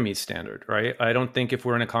the enemy's standard, right? I don't think if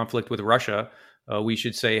we're in a conflict with Russia, we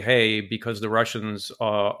should say, hey, because the Russians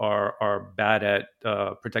are bad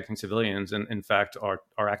at protecting civilians and in fact are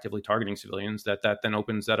actively targeting civilians, that then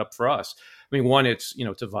opens that up for us. I mean, one, it's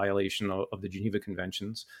a violation of the Geneva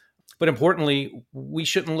Conventions. But importantly, we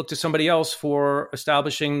shouldn't look to somebody else for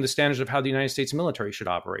establishing the standards of how the United States military should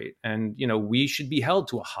operate. And, we should be held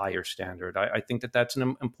to a higher standard. I think that that's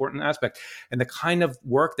an important aspect. And the kind of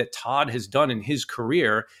work that Todd has done in his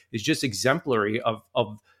career is just exemplary of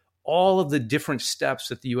all of the different steps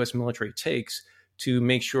that the U.S. military takes to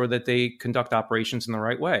make sure that they conduct operations in the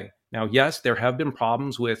right way. Now, yes, there have been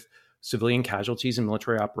problems with civilian casualties in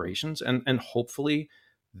military operations, and hopefully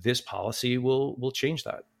this policy will change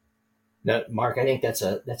that. No, Mark, I think that's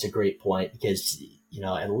a great point because,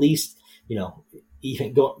 at least,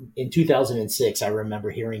 even in 2006, I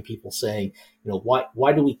remember hearing people saying,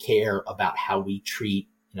 why do we care about how we treat,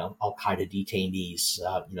 Al-Qaeda detainees?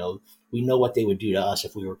 We know what they would do to us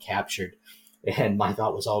if we were captured. And my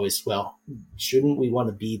thought was always, well, shouldn't we want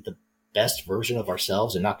to be the best version of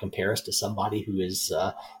ourselves and not compare us to somebody who is,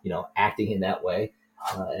 acting in that way?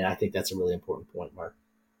 And I think that's a really important point, Mark.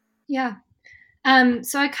 Yeah.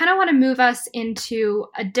 So I kind of want to move us into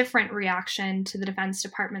a different reaction to the Defense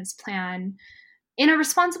Department's plan. In a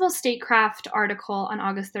Responsible Statecraft article on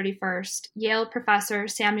August 31st, Yale professor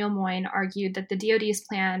Samuel Moyn argued that the DoD's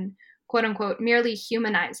plan, quote unquote, merely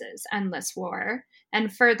humanizes endless war.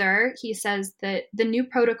 And further, he says that the new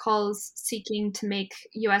protocols seeking to make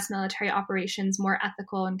U.S. military operations more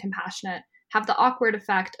ethical and compassionate have the awkward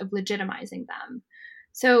effect of legitimizing them.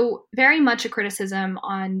 So very much a criticism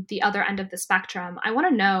on the other end of the spectrum. I want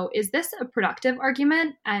to know, is this a productive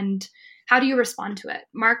argument and how do you respond to it?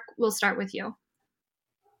 Marc, we'll start with you.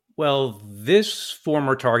 Well, this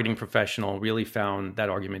former targeting professional really found that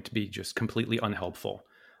argument to be just completely unhelpful.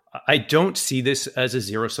 I don't see this as a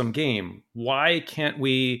zero-sum game. Why can't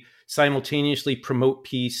we simultaneously promote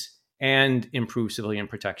peace and improve civilian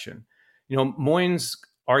protection? Moyn's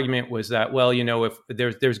argument was that, well, if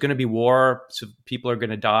there's going to be war, so people are going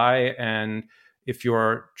to die, and if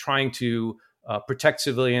you're trying to protect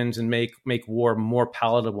civilians and make war more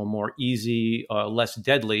palatable, more easy, less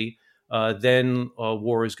deadly, then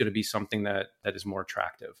war is going to be something that is more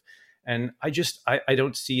attractive. And I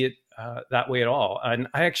don't see it that way at all. And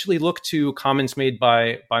I actually look to comments made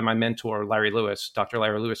by my mentor, Larry Lewis, Dr.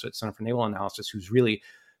 Larry Lewis at Center for Naval Analysis, who's really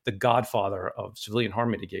the godfather of civilian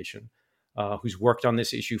harm mitigation, who's worked on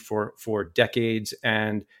this issue for decades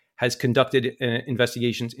and has conducted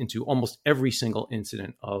investigations into almost every single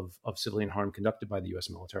incident of civilian harm conducted by the U.S.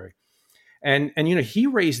 military. And he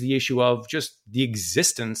raised the issue of just the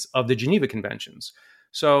existence of the Geneva Conventions.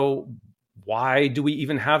 So why do we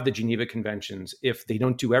even have the Geneva Conventions if they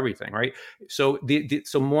don't do everything, right? So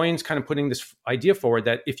so Moyn's kind of putting this idea forward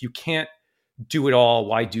that if you can't do it all,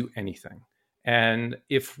 why do anything? And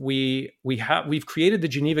if we've created the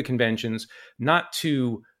Geneva Conventions not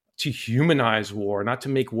to humanize war, not to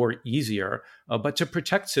make war easier, but to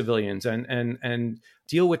protect civilians and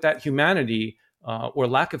deal with that humanity or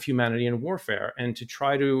lack of humanity in warfare, and to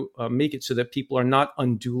try to make it so that people are not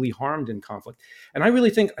unduly harmed in conflict. And I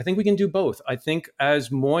think we can do both. I think,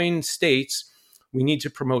 as Moyn states, we need to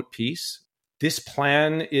promote peace. This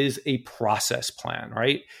plan is a process plan,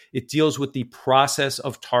 right? It deals with the process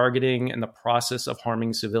of targeting and the process of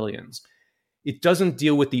harming civilians. It doesn't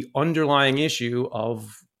deal with the underlying issue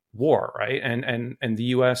of war, right? And the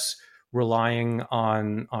U.S. relying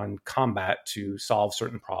on combat to solve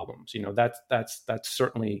certain problems. That's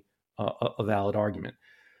certainly a valid argument.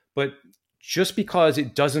 But just because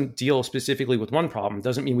it doesn't deal specifically with one problem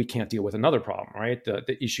doesn't mean we can't deal with another problem, right?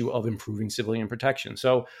 The issue of improving civilian protection.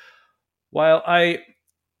 So while I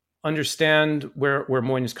understand where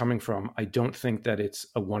Moyn is coming from, I don't think that it's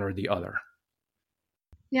a one or the other.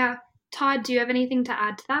 Yeah. Todd, do you have anything to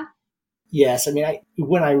add to that? Yes. I mean,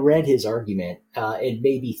 when I read his argument, it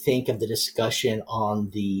made me think of the discussion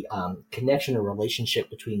on the connection or relationship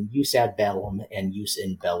between jus ad bellum and jus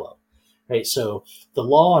in bello, right? So the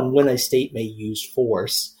law on when a state may use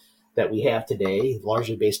force that we have today,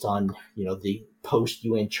 largely based on, the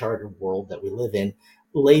post-UN charter world that we live in,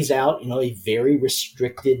 lays out,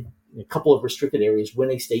 a couple of restricted areas when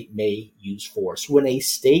a state may use force. When a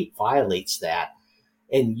state violates that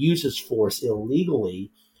and uses force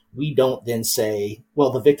illegally, we don't then say,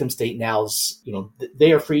 well, the victim state now's,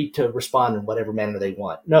 they are free to respond in whatever manner they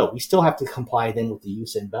want. No, we still have to comply then with the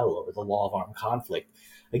jus in bello, or the law of armed conflict,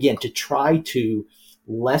 again, to try to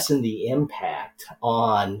lessen the impact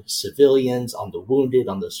on civilians, on the wounded,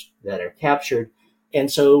 on those that are captured.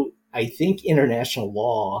 And so I think international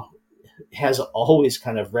law has always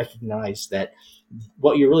kind of recognized that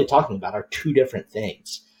what you're really talking about are two different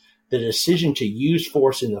things. The decision to use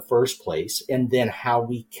force in the first place, and then how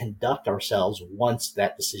we conduct ourselves once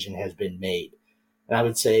that decision has been made. And I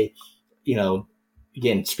would say,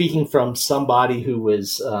 again, speaking from somebody who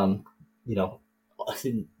was,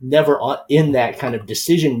 never in that kind of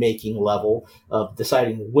decision-making level of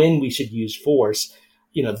deciding when we should use force,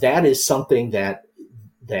 that is something that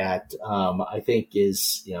I think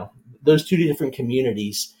is, those two different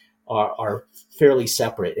communities are fairly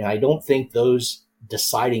separate. And I don't think those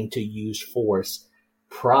deciding to use force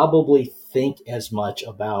probably think as much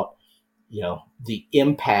about, the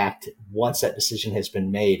impact once that decision has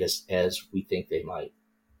been made as we think they might.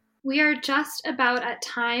 We are just about at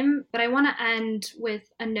time, but I want to end with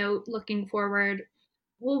a note looking forward.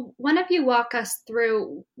 Will one of you walk us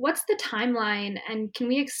through what's the timeline, and can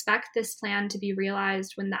we expect this plan to be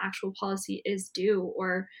realized when the actual policy is due?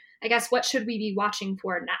 Or I guess, what should we be watching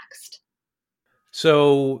for next?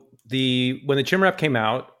 So when the CHIMRAP came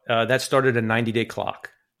out, that started a 90-day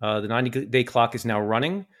clock. The 90-day clock is now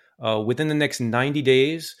running. Within the next 90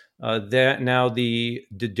 days, now the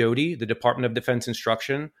DODI, the Department of Defense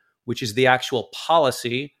Instruction, which is the actual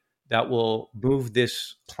policy that will move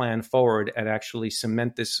this plan forward and actually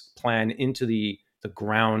cement this plan into the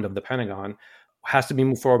ground of the Pentagon, has to be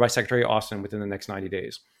moved forward by Secretary Austin within the next 90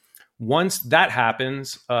 days. Once that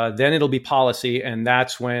happens, then it'll be policy, and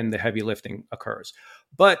that's when the heavy lifting occurs.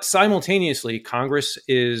 But simultaneously, Congress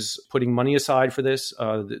is putting money aside for this.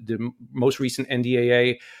 The most recent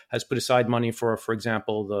NDAA has put aside money for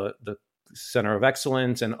example, the Center of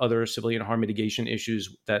Excellence and other civilian harm mitigation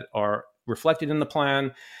issues that are reflected in the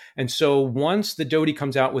plan. And so once the DODI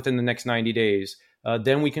comes out within the next 90 days,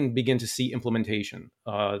 then we can begin to see implementation.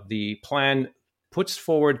 The plan puts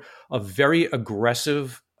forward a very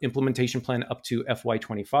aggressive implementation plan up to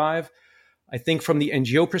FY25. I think from the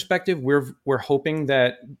NGO perspective, we're hoping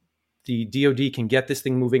that the DoD can get this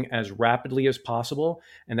thing moving as rapidly as possible,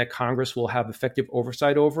 and that Congress will have effective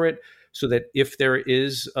oversight over it, so that if there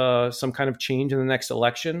is some kind of change in the next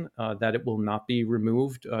election, that it will not be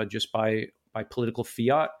removed just by political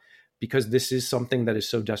fiat, because this is something that is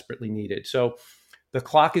so desperately needed. So the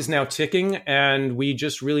clock is now ticking, and we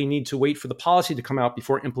just really need to wait for the policy to come out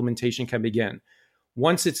before implementation can begin.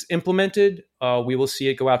 Once it's implemented, we will see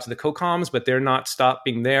it go out to the COCOMs, but they're not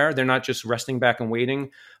stopping there. They're not just resting back and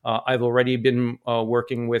waiting. I've already been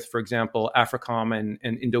working with, for example, AFRICOM and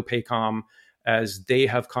INDOPACOM, as they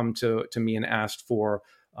have come to me and asked for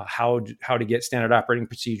how to get standard operating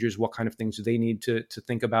procedures, what kind of things do they need to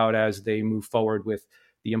think about as they move forward with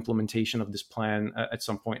the implementation of this plan at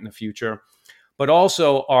some point in the future. But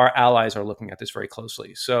also our allies are looking at this very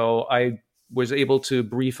closely. So I was able to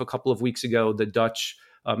brief a couple of weeks ago the Dutch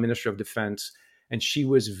Minister of Defense, and she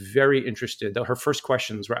was very interested. Her first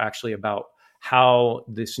questions were actually about how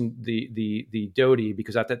the DODI,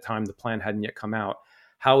 because at that time the plan hadn't yet come out,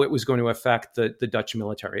 how it was going to affect the Dutch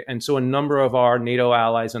military. And so a number of our NATO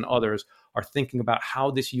allies and others are thinking about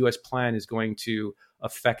how this U.S. plan is going to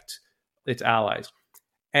affect its allies.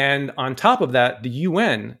 And on top of that, the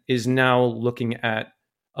UN is now looking at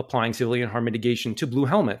applying civilian harm mitigation to blue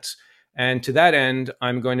helmets. And to that end,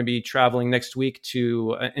 I'm going to be traveling next week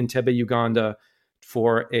to Entebbe, Uganda,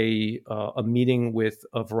 for a meeting with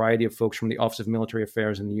a variety of folks from the Office of Military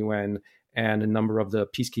Affairs in the UN and a number of the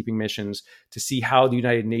peacekeeping missions to see how the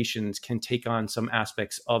United Nations can take on some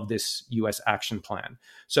aspects of this U.S. action plan.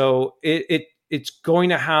 So it's going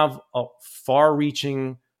to have a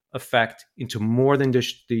far-reaching effect into more than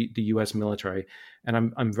just the U.S. military,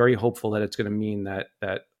 and I'm very hopeful that it's going to mean that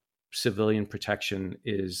civilian protection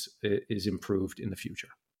is improved in the future.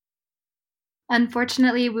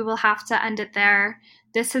 Unfortunately, we will have to end it there.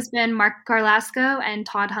 This has been Marc Garlasco and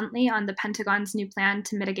Todd Huntley on the Pentagon's new plan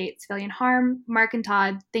to mitigate civilian harm. Marc and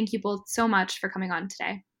Todd, thank you both so much for coming on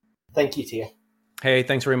today. Thank you, Tia. Hey,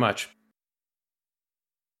 thanks very much.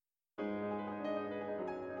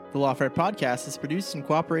 The Lawfare podcast is produced in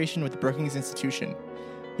cooperation with the Brookings Institution.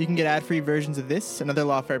 You can get ad-free versions of this and other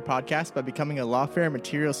Lawfare podcasts by becoming a Lawfare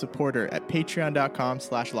material supporter at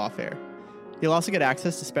patreon.com/lawfare. You'll also get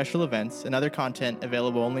access to special events and other content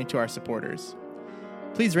available only to our supporters.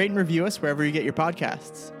 Please rate and review us wherever you get your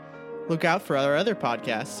podcasts. Look out for our other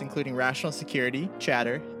podcasts, including Rational Security,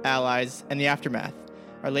 Chatter, Allies, and The Aftermath,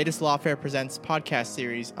 our latest Lawfare Presents podcast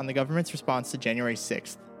series on the government's response to January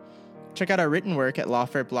 6th. Check out our written work at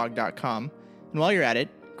lawfareblog.com, and while you're at it,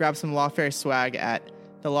 grab some Lawfare swag at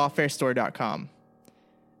thelawfarestore.com.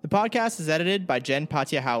 The podcast is edited by Jen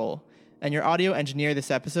Patya-Howell, and your audio engineer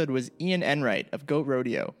this episode was Ian Enright of Goat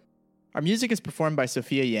Rodeo. Our music is performed by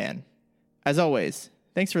Sophia Yan. As always,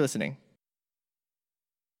 thanks for listening.